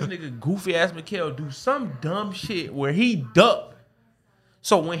boxing, bro. This nigga goofy ass Mikhail do some dumb shit where he ducked.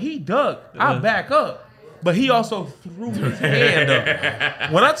 So when he ducked, I back up. But he also threw his hand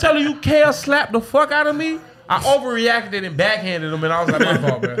up. When I tell you Kale slapped the fuck out of me, I overreacted and backhanded him, and I was like, my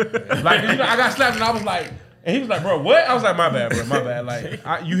fault, bro. Like, you know, I got slapped, and I was like, and he was like, bro, what? I was like, my bad, bro, my bad. Like,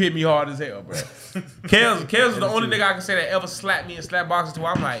 you hit me hard as hell, bro. Kale's is the only nigga I can say that ever slapped me in slap boxing to.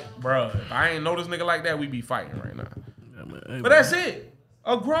 I'm like, bro, if I ain't know this nigga like that, we be fighting right now. But that's it.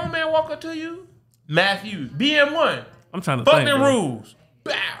 A grown man walk up to you, Matthew, BM1, I'm trying to fuck think, them bro. rules.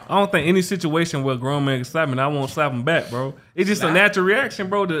 Bow. I don't think any situation where a grown man can slap me, and I won't slap him back, bro. It's just a natural reaction,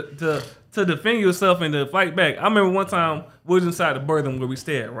 bro, to defend yourself and to fight back. I remember one time we was inside the Bertham where we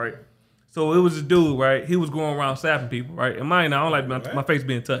stayed, right? So it was a dude, right? He was going around slapping people, right? And mine, I don't like my face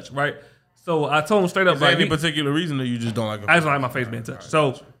being touched, right? So I told him straight up, Is there like, any particular reason that you just don't like? I just don't like my face being touched.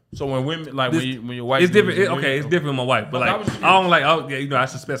 So when women like this- when your wife, it's different. It's different with my wife, but Okay, I like was just I don't like. I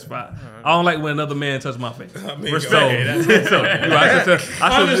should specify. I don't like when another man touches my face. Respect.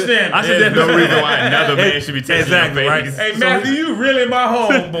 I understand. I should There's no definitely. reason why another man should be taking Exactly, your right. face. Hey Matthew, you really my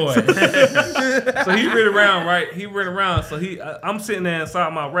homeboy. So he ran around, right? He ran around. So I'm sitting there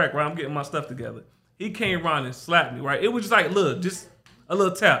inside my rack, right? I'm getting my stuff together. He came around and slapped me, right? It was just like, look, just a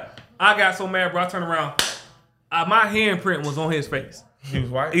little tap. I got so mad, bro. I turned around. My handprint was on his face. He was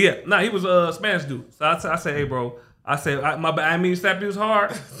white. Yeah, he was a Spanish dude. So I said, hey, bro, I said, my bad. I mean, slap you was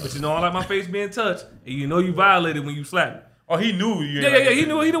hard, but you know, I like my face being touched, and you know you violated when you slapped me. Oh, he knew you. Yeah. He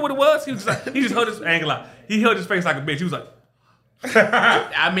knew what it was. He was just like, he just held his angle out. He held his face like a bitch. He was like,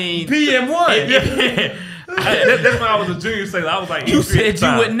 I mean, PM1. that's when I was a junior sailor. I was like, you said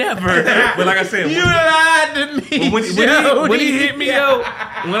you would never. But like I said, You lied to me. when he hit me, yo,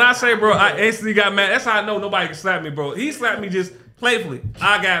 when I say, bro, I instantly got mad. That's how I know nobody can slap me, bro. He slapped me just playfully.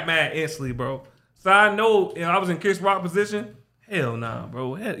 I got mad instantly, bro. So I know if I was in Chris Rock position. Hell nah,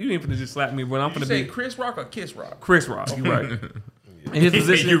 bro. Hell, you ain't finna just slap me, bro. I'm finna be Chris Rock or Kiss Rock? Chris Rock. You right. In his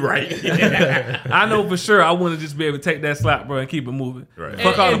position, You're right. I know for sure I want to just be able to take that slap, bro, and keep it moving. Right.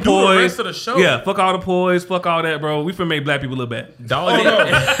 Fuck all the And do the poise. rest of the show. Yeah, fuck all the poise. Fuck all that, bro. We finna make black people look bad. Dog, You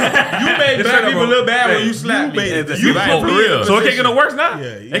made black people look bad when you slapped me. You right, for real. So it can't get no worse now. Yeah,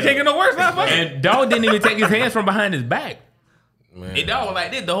 It can't get no worse now. Fuck it. and dog didn't even take his hands from behind his back. And dog was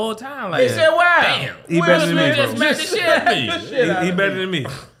like this the whole time. Like, He said, "Wow, damn, He better than me, just bro. smacked the shit out of me." He better than me.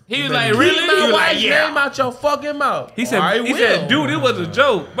 He was like, Keep really? He my was like, wife's yeah. name out your fucking mouth." He said, I he will. said, dude, it was a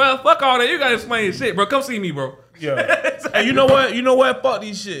joke. Bro, fuck all that. You gotta explain your shit, bro. Come see me, bro. Yeah. Hey, you know what? You know what? Fuck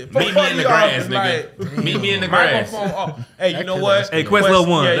these shit. Meet me in the grass, nigga. Meet me in the grass. Microphone off. Hey, you know what? Hey, Questlove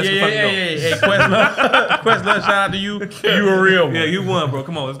won. Yeah, Let's yeah, fucking yeah, go. yeah, yeah. Hey, Questlove, shout out to you. You a real one. Yeah, you won, bro.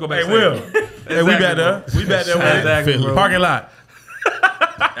 Come on, let's go back. Hey, Will. Hey, we back there. We back there with Exactly, bro. Parking lot. All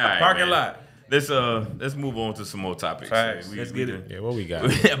right, Parking man. lot. Let's move on to some more topics. Facts. Let's get it. Yeah, what we got?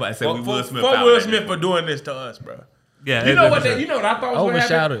 But I said we Will Smith. Fuck out Will there. Smith for doing this to us, bro. Yeah, You know what? that's- You know what I thought was gonna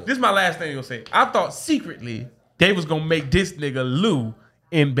happen. Overshadowed. This is my last thing you'll say. I thought secretly they was gonna make this nigga Lou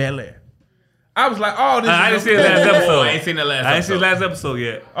in Bel Air. I was like, oh, this. I is didn't see the last Oh, episode. I ain't seen the last I ain't seen episode. the last episode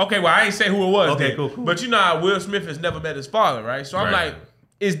yet. Okay, well, I ain't say who it was. Okay, then. cool. But you know how Will Smith has never met his father, right? So I'm Right. like,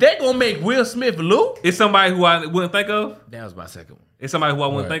 is they gonna make Will Smith Lou? It's somebody who I wouldn't think of. That was my second one. It's somebody who I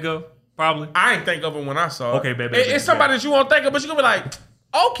wouldn't think of. Probably. I ain't think of him when I saw it. Okay, baby, It's baby, somebody that you won't think of, but you're gonna be like,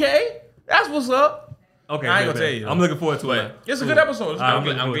 okay, that's what's up. Okay, I ain't baby. gonna tell you. I'm looking forward to But- it. It's a good episode. It's a I'm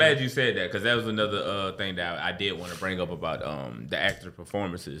good I'm cool. glad you said that because that was another thing that I did want to bring up about the actor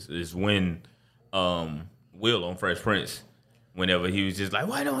performances is when Will on Fresh Prince, whenever he was just like,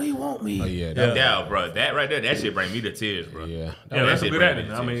 why don't he want me? Oh, yeah, yeah, bro, that right there, that shit bring me to tears, bro. Yeah, Yeah, that that's a shit good bring me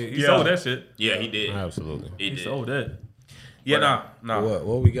acting. to I mean, tears. he sold that shit. Yeah, he did. absolutely. He He did. sold that. Yeah, no.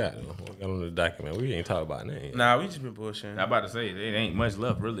 What we got? What we got on the document? We ain't talk about that. Nah, we just been bullshitting. I'm about to say there ain't much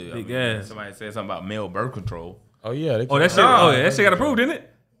left, really. Big ass. Somebody said something about male birth control. Oh yeah. Oh, that shit. Oh, yeah, that shit got approved, didn't it?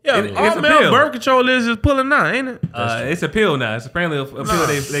 Yeah, It's all a male pill. birth control is pulling out, ain't it? It's a pill now. It's apparently a pill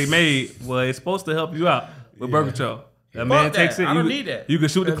they made. Well, it's supposed to help you out with birth control. A man Fuck takes that. it. I You don't can- need that. You can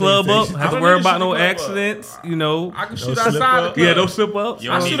shoot the club up. I Have to don't worry need to about shoot no the club up. accidents. You know. I can shoot slip outside the up. club. Yeah, no slip ups. You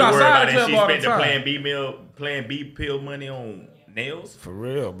don't I need shoot to worry outside about the it. club She all the spent the time. Plan B pill money on nails. For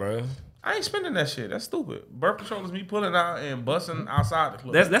real, bro. I ain't spending that shit. That's stupid. Birth control is me pulling out and busting outside the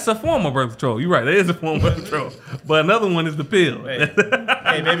club. That's a form of birth control. You're right. That is a form of birth control. But another one is the pill.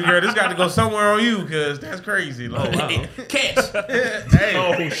 Hey, baby girl, this got to go somewhere on you because that's crazy. Like, Catch. hey,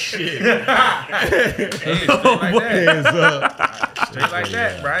 oh shit. Hey, straight like that. Straight like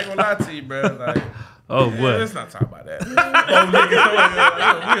that, bro. I ain't gonna lie to you, bro. Like, Oh, yeah, what? let's not talk about that. Oh,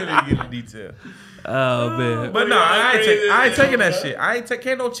 nigga, we don't need to get into detail. Oh, man. But no, I ain't taking that shit.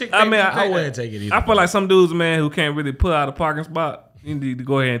 Can't no chick. I mean, take I that. wouldn't take it either. I feel like some dudes, man, who can't really pull out a parking spot, you need to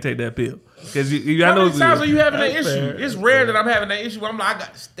go ahead and take that pill. Because I How know many times are you having that That's issue? fair. It's rare that I'm having that issue. I'm like, I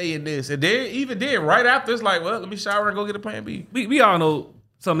got to stay in this. And then, even then, right after, it's like, well, let me shower and go get a plan B. we all know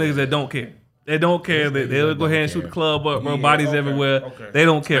some niggas that don't care. They don't care. They'll go ahead and shoot the club up, bro. Bodies okay, everywhere. okay. They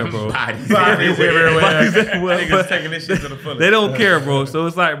don't care, bro. Bodies everywhere. Bodies everywhere, Niggas but taking this shit to the fullest. they don't care, bro. So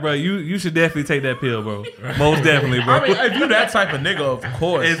it's like, bro, you should definitely take that pill, bro. Most definitely, bro. I mean, if you that type of nigga, of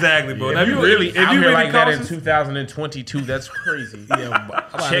course. Exactly, bro. Now, If you really out here like that in cautious- 2022, that's crazy. Yeah,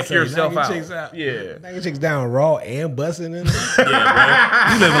 Check yourself out. Yeah, Yeah. nigga chicks down raw and busting in there.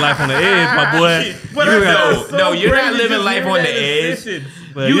 you living life on the edge, my boy. But You that's got- No, you're not crazy living just life hearing on the that edge. decision.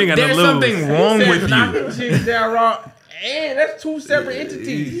 but you ain't got There's no lose. something wrong with you. Knocking chicks down raw, and that's two separate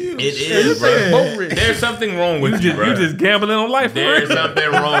entities. It is, bro. Both rich. There's something wrong with you, bro. You just gambling on life, for There's real.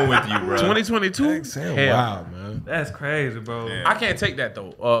 something wrong with you, bro. 2022. Damn, Hell. wow, man. That's crazy, bro. Yeah. I can't take that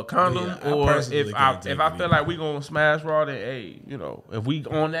though. Condom, Yeah, I or personally if can't take if I it feel like we gonna smash raw, then hey, you know, if we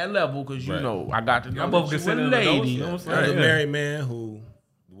on that level, because you Right. know I got to know Y'all both that you a consider them adults, lady. you know what I'm As saying? a married man,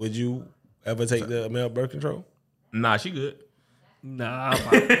 would you ever take the male birth control? Nah, she good. Nah,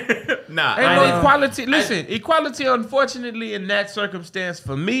 Nah, Ain't I no didn't- equality. Listen, equality, unfortunately, in that circumstance,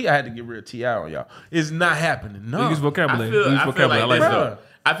 for me, I had to get real TI on y'all. It's not happening. No. use I vocabulary. feel, Use I feel vocabulary. like I this. like Bruh. Though.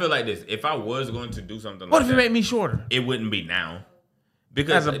 I feel like this. If I was going to do something What like if it that, made me shorter? it wouldn't be now.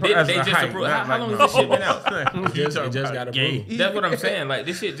 Because As a they height, just approved. not How like long has this shit been out? It just got approved. That's what I'm saying. Like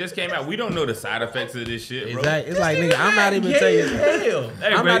this shit just came out. We don't know the side effects of this shit, bro. Exactly. It's like, nigga, I'm not even taking.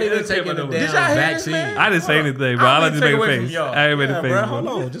 I'm not even taking the damn vaccine. I didn't say anything, bro. I just make a face. I ain't made a face, bro. bro. Hold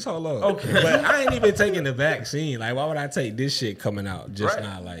on, just hold on. Okay, but I ain't even taking the vaccine. Like, why would I take this shit coming out just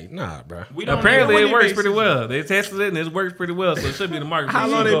now? Like, nah, bro. Apparently, it works pretty well. They tested it and it works pretty well, so it should be the market. How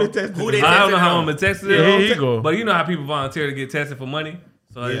long they been testing? I don't know how long they tested it. Yeah, here you go. But you know how people volunteer to get tested for money.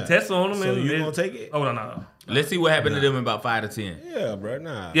 So they test on them. So and you gonna take it? Oh no. Let's see what happened to them in about 5 to 10. Yeah, bro.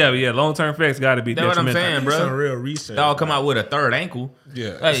 Nah. Yeah. Long term effects got to be. That's what I'm saying, bro. Some real research. Dog come out with a third ankle.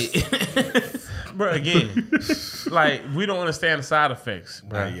 Yeah. Hey, Bro, again, like we don't understand the side effects,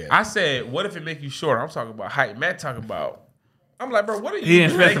 bro. Not yet. I said, what if it make you shorter? I'm talking about height. Matt talking about. I'm like, bro, what are you? He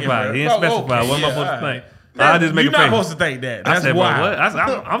didn't thinking, specify. bro? He didn't Oh, specify. okay, What am I yeah, supposed to all right. think? I just make You're a not face. supposed to think that. That's I said, why. what?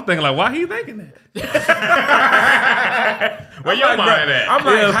 I'm thinking like, why he thinking that? where your mind at? I'm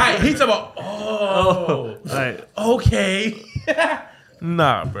like, height. He's talking about. Like, Okay.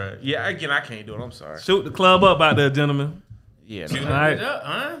 Nah, bro. Yeah, again, I can't do it. I'm sorry. shoot the club up out there, gentlemen. Yeah, Shooting All that right. bitch up,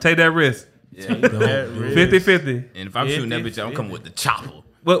 huh? Take that risk. Yeah, you know. 50-50. And if I'm shooting that bitch, I'm coming with the chopper.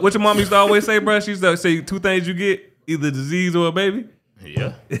 What your mom used to always say, bro? She used to say 2 things you get: either disease or a baby.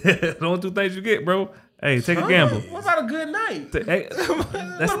 Yeah. The only 2 things you get, bro. Hey, take a gamble. What about a good night? Hey,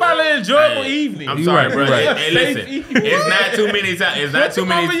 What about an enjoyable evening? I'm You sorry, right, bro. you right. Hey, listen. It's not too many times. It's not too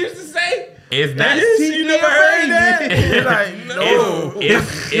Mama many. used to say. It's not. You never heard that? You're like, no.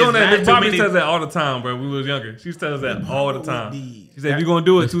 It's you know that not Miss too Bobby many. says that all the time, bro. We was younger. She tells us that all the time. She said, if you're gonna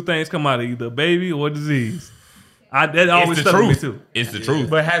do it, 2 things come out of either baby or disease. That always It's the stuck with me truth. too. It's the truth.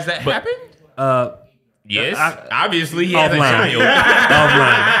 But has that happened? Yes, I- obviously he has a Offline. child.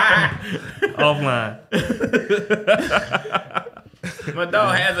 Offline. My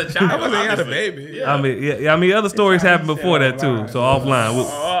dog has a child. I wasn't had a obviously. baby. I mean, other stories happened before that too. So offline, we'll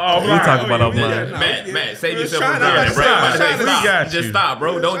talk about offline. Matt, save yourself trying from to- drowning, bro. stop, I'm about to say, we stop. got Just you. stop,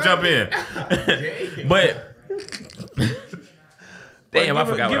 bro. Don't jump in. But damn, I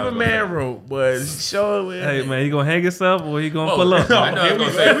forgot what Give I a was man rope, but show it. Hey man, you gonna hang yourself or you gonna Oh, pull up? I know I was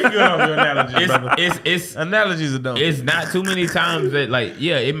gonna say. We good on your analogies, brother. It's Analogies are dumb. it's not too many times that like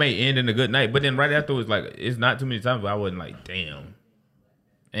it may end in a good night, but then right afterwards like it's not too many times where I wasn't like damn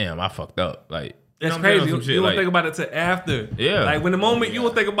I fucked up like you That's know what I'm saying, crazy. some You shit, don't like, think about it till after. Yeah. Like when the moment you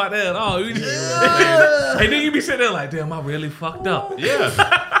don't think about that at all. And then you be sitting there like, damn, I really fucked up. yeah no, it's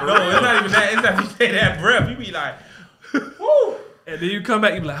not even that. It's not you say that breath. You be like, whoo. And then you come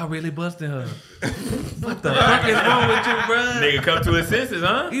back, you be like, I really busted her. What the fuck is wrong with you, bro? nigga come to his senses,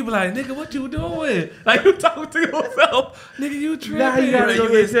 huh? You be like, nigga, what you doing? Like you talking to yourself, nigga, you tripping. Now you gotta Bro,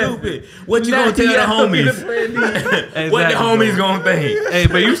 go you get stupid. What you gonna tell the homies? What the homies gonna think? Hey,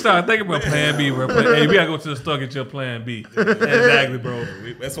 but you start thinking about plan B, bro. Hey, we gotta go to the store get your plan B. Exactly, bro.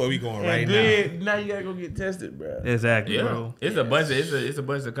 That's where we going right And now. then now you gotta go get tested, bro. Exactly, Yeah, bro. it's a bunch of it's a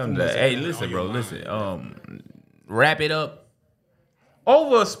bunch that comes to. Hey, listen, bro, listen. Wrap it up.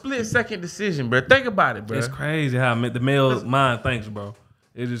 Over a split second decision, bro. Think about it, bro. It's crazy how the male's mind thinks, bro.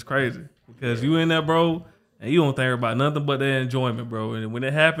 It's just crazy because you in there, bro, and you don't think about nothing but the enjoyment, bro. And when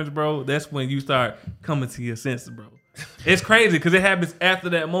it happens, bro, that's when you start coming to your senses, bro. It's crazy because it happens after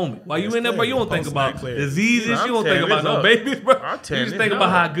that moment. While you in there, bro, you don't think about diseases, I'm you don't think tearing about this no up. babies, bro. I'm You tearing just this think about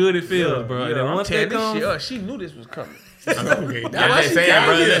up. how good it feels, bro. And then I'm once tearing that this comes, shit up. She knew this was coming. Okay, I'm just saying,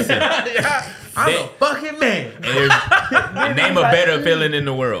 bro, listen. I'm a fucking man. Name a better feeling in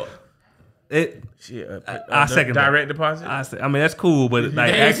the world. Shit, I second that. direct deposit. I mean, that's cool, but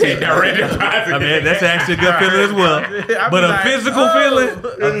like They say actually, direct deposit. I mean, that's actually a good feeling as well. But a physical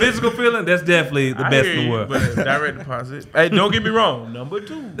feeling, that's definitely the best in the world. But direct deposit. Hey, don't get me wrong. Number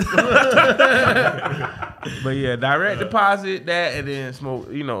 2. But yeah, direct deposit that, and then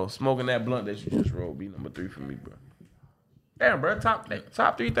smoking that blunt that you just rolled be number 3 for me, bro. Damn, bro. Top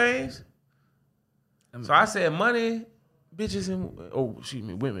 3 things. So I said money, bitches,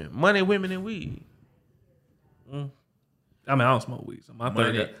 and women. Money, women, and weed. I mean, I don't smoke weed. So my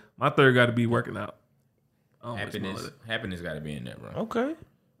third got to be working out. I don't wanna smoke it. Happiness got to be in there, bro. Okay.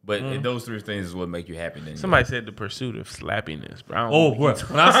 But those 3 things is what make you happy. Then Somebody said the pursuit of slappiness, bro. Oh, bro.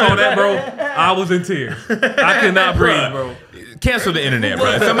 When I saw that, bro, I was in tears. I could not breathe, bro. cancel the internet,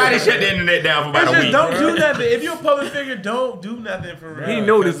 bro. Somebody shut the internet down for about a week. Don't do nothing. If you're a public figure, don't do nothing for real. He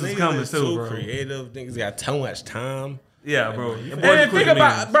knew this was Niggas coming is too, so bro. creative. Niggas got too much time. Yeah, bro. And then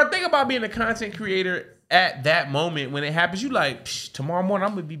think about being a content creator at that moment when it happens. You like, tomorrow morning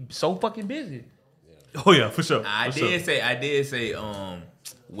I'm gonna be so fucking busy. Oh yeah, for sure. I did say,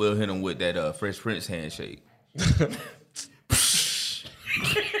 Will hit him with that Fresh Prince handshake.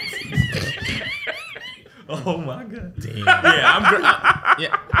 Oh my god. Yeah,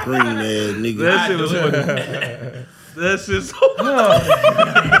 yeah. Green ass nigga. That shit was funny. That shit so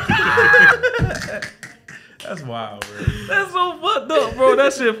That's wild, bro. That's so fucked up, bro.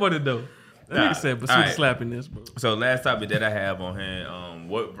 That shit funny though. That Nah, nigga said, but alright. slapping this, bro. So last topic that I have on hand,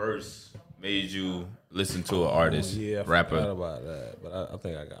 what verse made you listen to an artist, Yeah, I forgot rapper? about that, but I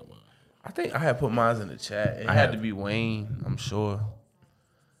think I got mine. I think I had put mine in the chat. It had to be Wayne, I'm sure.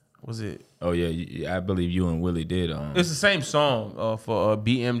 Was it? Oh yeah, I believe you and Willie did. It's the same song for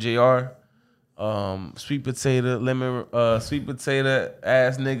BMJR. Sweet potato, lemon, sweet potato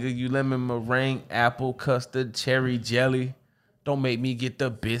ass nigga, you lemon meringue, apple custard, cherry jelly. Don't make me get the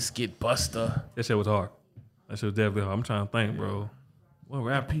biscuit buster. That shit was hard. That shit was definitely hard. I'm trying to think, bro. What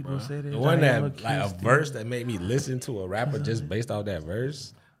rap People say that. The one that like a verse that made me listen to a rapper just based off that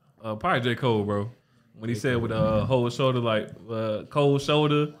verse. Probably J. Cole, bro. When he said with whole shoulder, like cold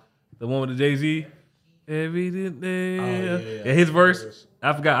shoulder, the one with the Jay-Z. Every day. Yeah, his verse.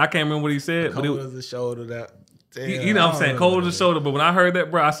 I forgot. I can't remember what he said. But Cold it, as the shoulder that. you know what I'm saying? Cold as the shoulder. But when I heard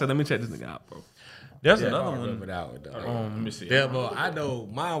that, bro, I said, let me check this nigga out, bro. There's Yeah, another I one. remember that one though. Let me see. Yeah, but I know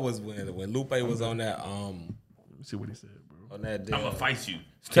mine was when Lupe was on that Let me see what he said, bro. on that I'm damn. gonna fight you.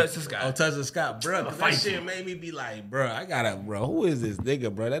 Touch the sky. Oh, Touch the Scott, bro. That fight shit you. made me be like, bro, bro, who is this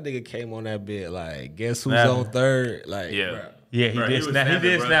nigga, bro? That nigga came on that bit, like, guess who's Snapping. on third? Like, Yeah. bruh. Yeah, he Bruh, did was snap. He snapping,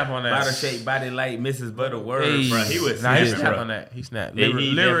 did bruh. snap on that. Body shape, body light, Mrs. Butterworth, Hey. bro. He was Nah, he snapping, snapped bro. on that. He snapped. Yeah, Liver,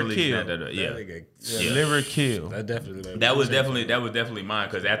 he liver definitely kill. snapped that up. Yeah. That nigga, Yeah. Liver kill. that definitely made me That was change. definitely mine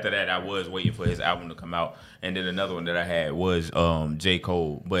because after that I was waiting for his album to come out, and then another one that I had was J.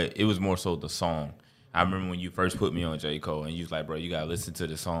 Cole, but it was more so the song. I remember when you first put me on J. Cole, and you was like, bro, you gotta listen to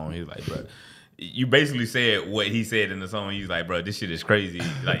the song. He was like, bro, you basically said what he said in the song. He was like, bro, this shit is crazy.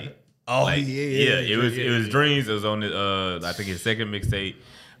 Like, Oh, like, yeah. It was Dreams. It was on the I think his second mixtape,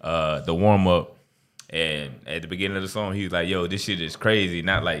 the warm up. And at the beginning of the song, he was like, "Yo, this shit is crazy.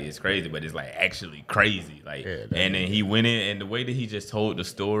 Not like it's crazy, but it's like actually crazy." Like, and then he went in, and the way that he just told the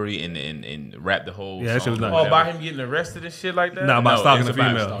story and rapped the whole Yeah, that shit song. was nice. Oh, by him getting arrested and shit like that? Nah, about stalking it's the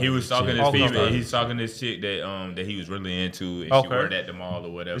about female. He was stalking this Okay. female. He's stalking this chick that he was really into, and she Okay. worked at the mall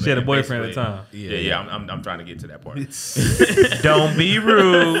or whatever. She had a And boyfriend at the basically- time. I'm trying to get to that part. Don't be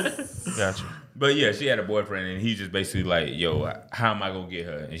rude. Gotcha. But yeah, she had a boyfriend, and he just basically like, "Yo, how am I gonna get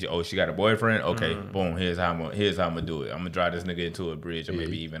her?" And she got a boyfriend. Okay, boom. Here's how I'm gonna do it. I'm gonna drive this nigga into a bridge, or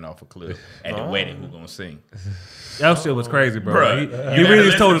maybe even off a cliff. At the wedding, who gonna sing? That shit was crazy, bro. Bruh, He you really gotta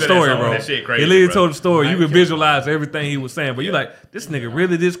just told the listen to that story, song. bro. That shit crazy, He literally bro. told the story. You could visualize everything he was saying, but you like, this nigga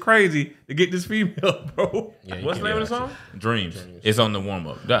really this crazy to get this female, bro. What's the name of the song? Dreams. It's on the warm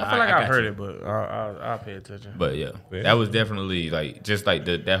up. I feel like I've got heard you. it, but I'll pay attention. But yeah, that was definitely like just like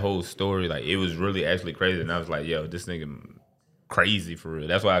that whole story. Like it was really actually crazy, and I was like, "Yo, this nigga crazy for real."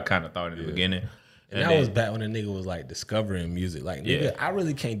 That's why I kind of thought in the beginning. And that was back when the nigga was like discovering music. Like, nigga, Yeah. I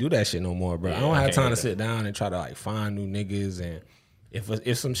really can't do that shit no more, bro. I don't I have can't time to either. sit down and try to like find new niggas. And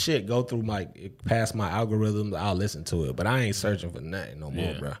if some shit go through past my algorithms, I'll listen to it. But I ain't searching for nothing no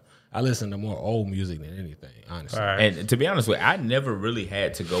more, bro. I listen to more old music than anything, honestly. And to be honest with you, I never really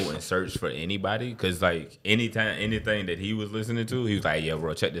had to go and search for anybody because like anything that he was listening to, he was like, "Yo,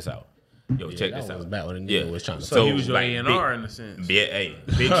 bro, check this out. Yo, check that this was out." back when the nigga was trying to. So he was your like, A&R in a sense.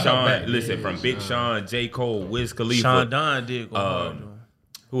 Big Sean. Listen, from Big Sean, J. Cole, Wiz Khalifa, Sean Don did go hard, though.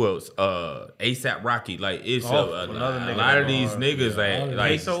 who else? ASAP Rocky. Like it's another a nigga lot of that these hard. niggas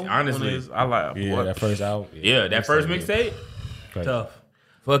like Peso, honestly, I like. Yeah, that first album. yeah, that first mixtape, Tough.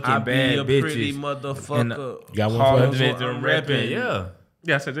 fucking I bad be a pretty bitches. motherfucker. You got one Hard for as us? I'm rapping. Yeah,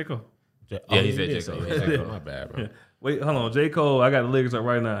 Yeah, I said J. Cole. he said J. Cole. Yeah, J. Cole. My bad, bro. Wait, hold on. J. Cole, I got the lyrics up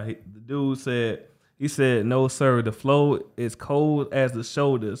right now. The dude said, "No, sir, the flow is cold as the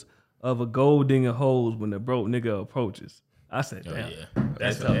shoulders of a gold digging holes when the broke nigga approaches." I said, damn. Yeah,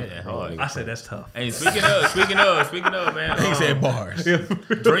 that's tough. That hard. I said, that's tough. Hey, speaking of, man. He said bars.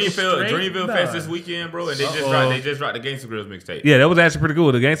 Dreamville Fest this weekend, bro, and they just dropped the Gangsta Grills mixtape. Yeah, that was actually pretty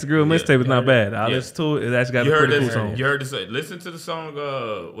cool. The Gangsta Grill mixtape is not bad. I Yeah. listened to it. It actually got You a heard pretty this? cool song. You heard this? Listen to the song.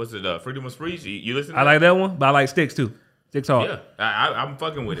 What's it? Freedom of Speech. You listen? To I like that one, but I like Sticks too. Sticks hard. Yeah, I'm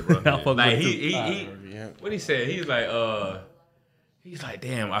fucking with it, bro. I'm fucking like with it he what he said? He's like,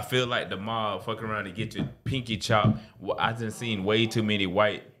 damn, I feel like the mob fucking around to get your pinky chopped. Well, I done seen way too many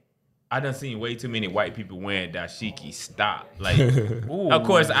white people wearing dashiki. Stop. Like, of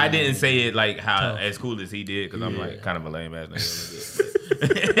course, I didn't say it like how as cool as he did because I'm like kind of a lame ass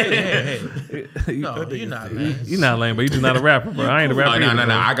nigga. No, you're not, man. You're not lame, but you're just not a rapper, bro. I ain't a rapper. No, either,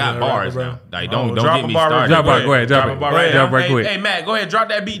 bro. I got bars now. Like, don't drop get a me bar, started. Drop a bar, go ahead, drop it. a bar right Drop now. right quick. Hey, Matt, go ahead, drop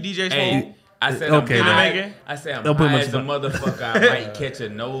that beat, DJ Smoke. Hey, I said Okay, I'm man. high. I said I'm Don't put high much as a motherfucker. I might catch a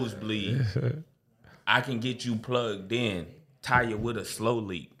nosebleed. I can get you plugged in, tie you with a slow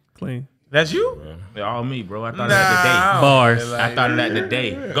leak. Clean. That's you? Yeah, all me, bro. I thought of that Bars. I thought of that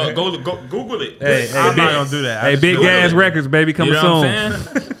today. Go Google it. Hey, I'm not gonna do that. Hey, Big Gas Records, baby, coming You know what soon. I'm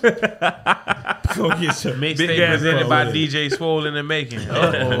saying? Go get some Mixtape Big ass presented by bro. DJ Swole in the making.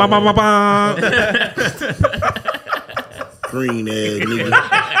 Ba, ba, ba, ba. Green ass nigga.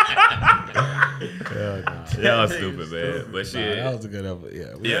 That was stupid, man. But shit. That was a good episode.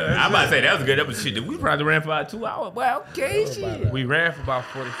 Yeah. Yeah, I'm about to say that was a good episode. Shit, we probably ran for about 2 hours. Well, okay, shit. We ran for about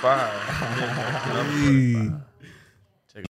 45.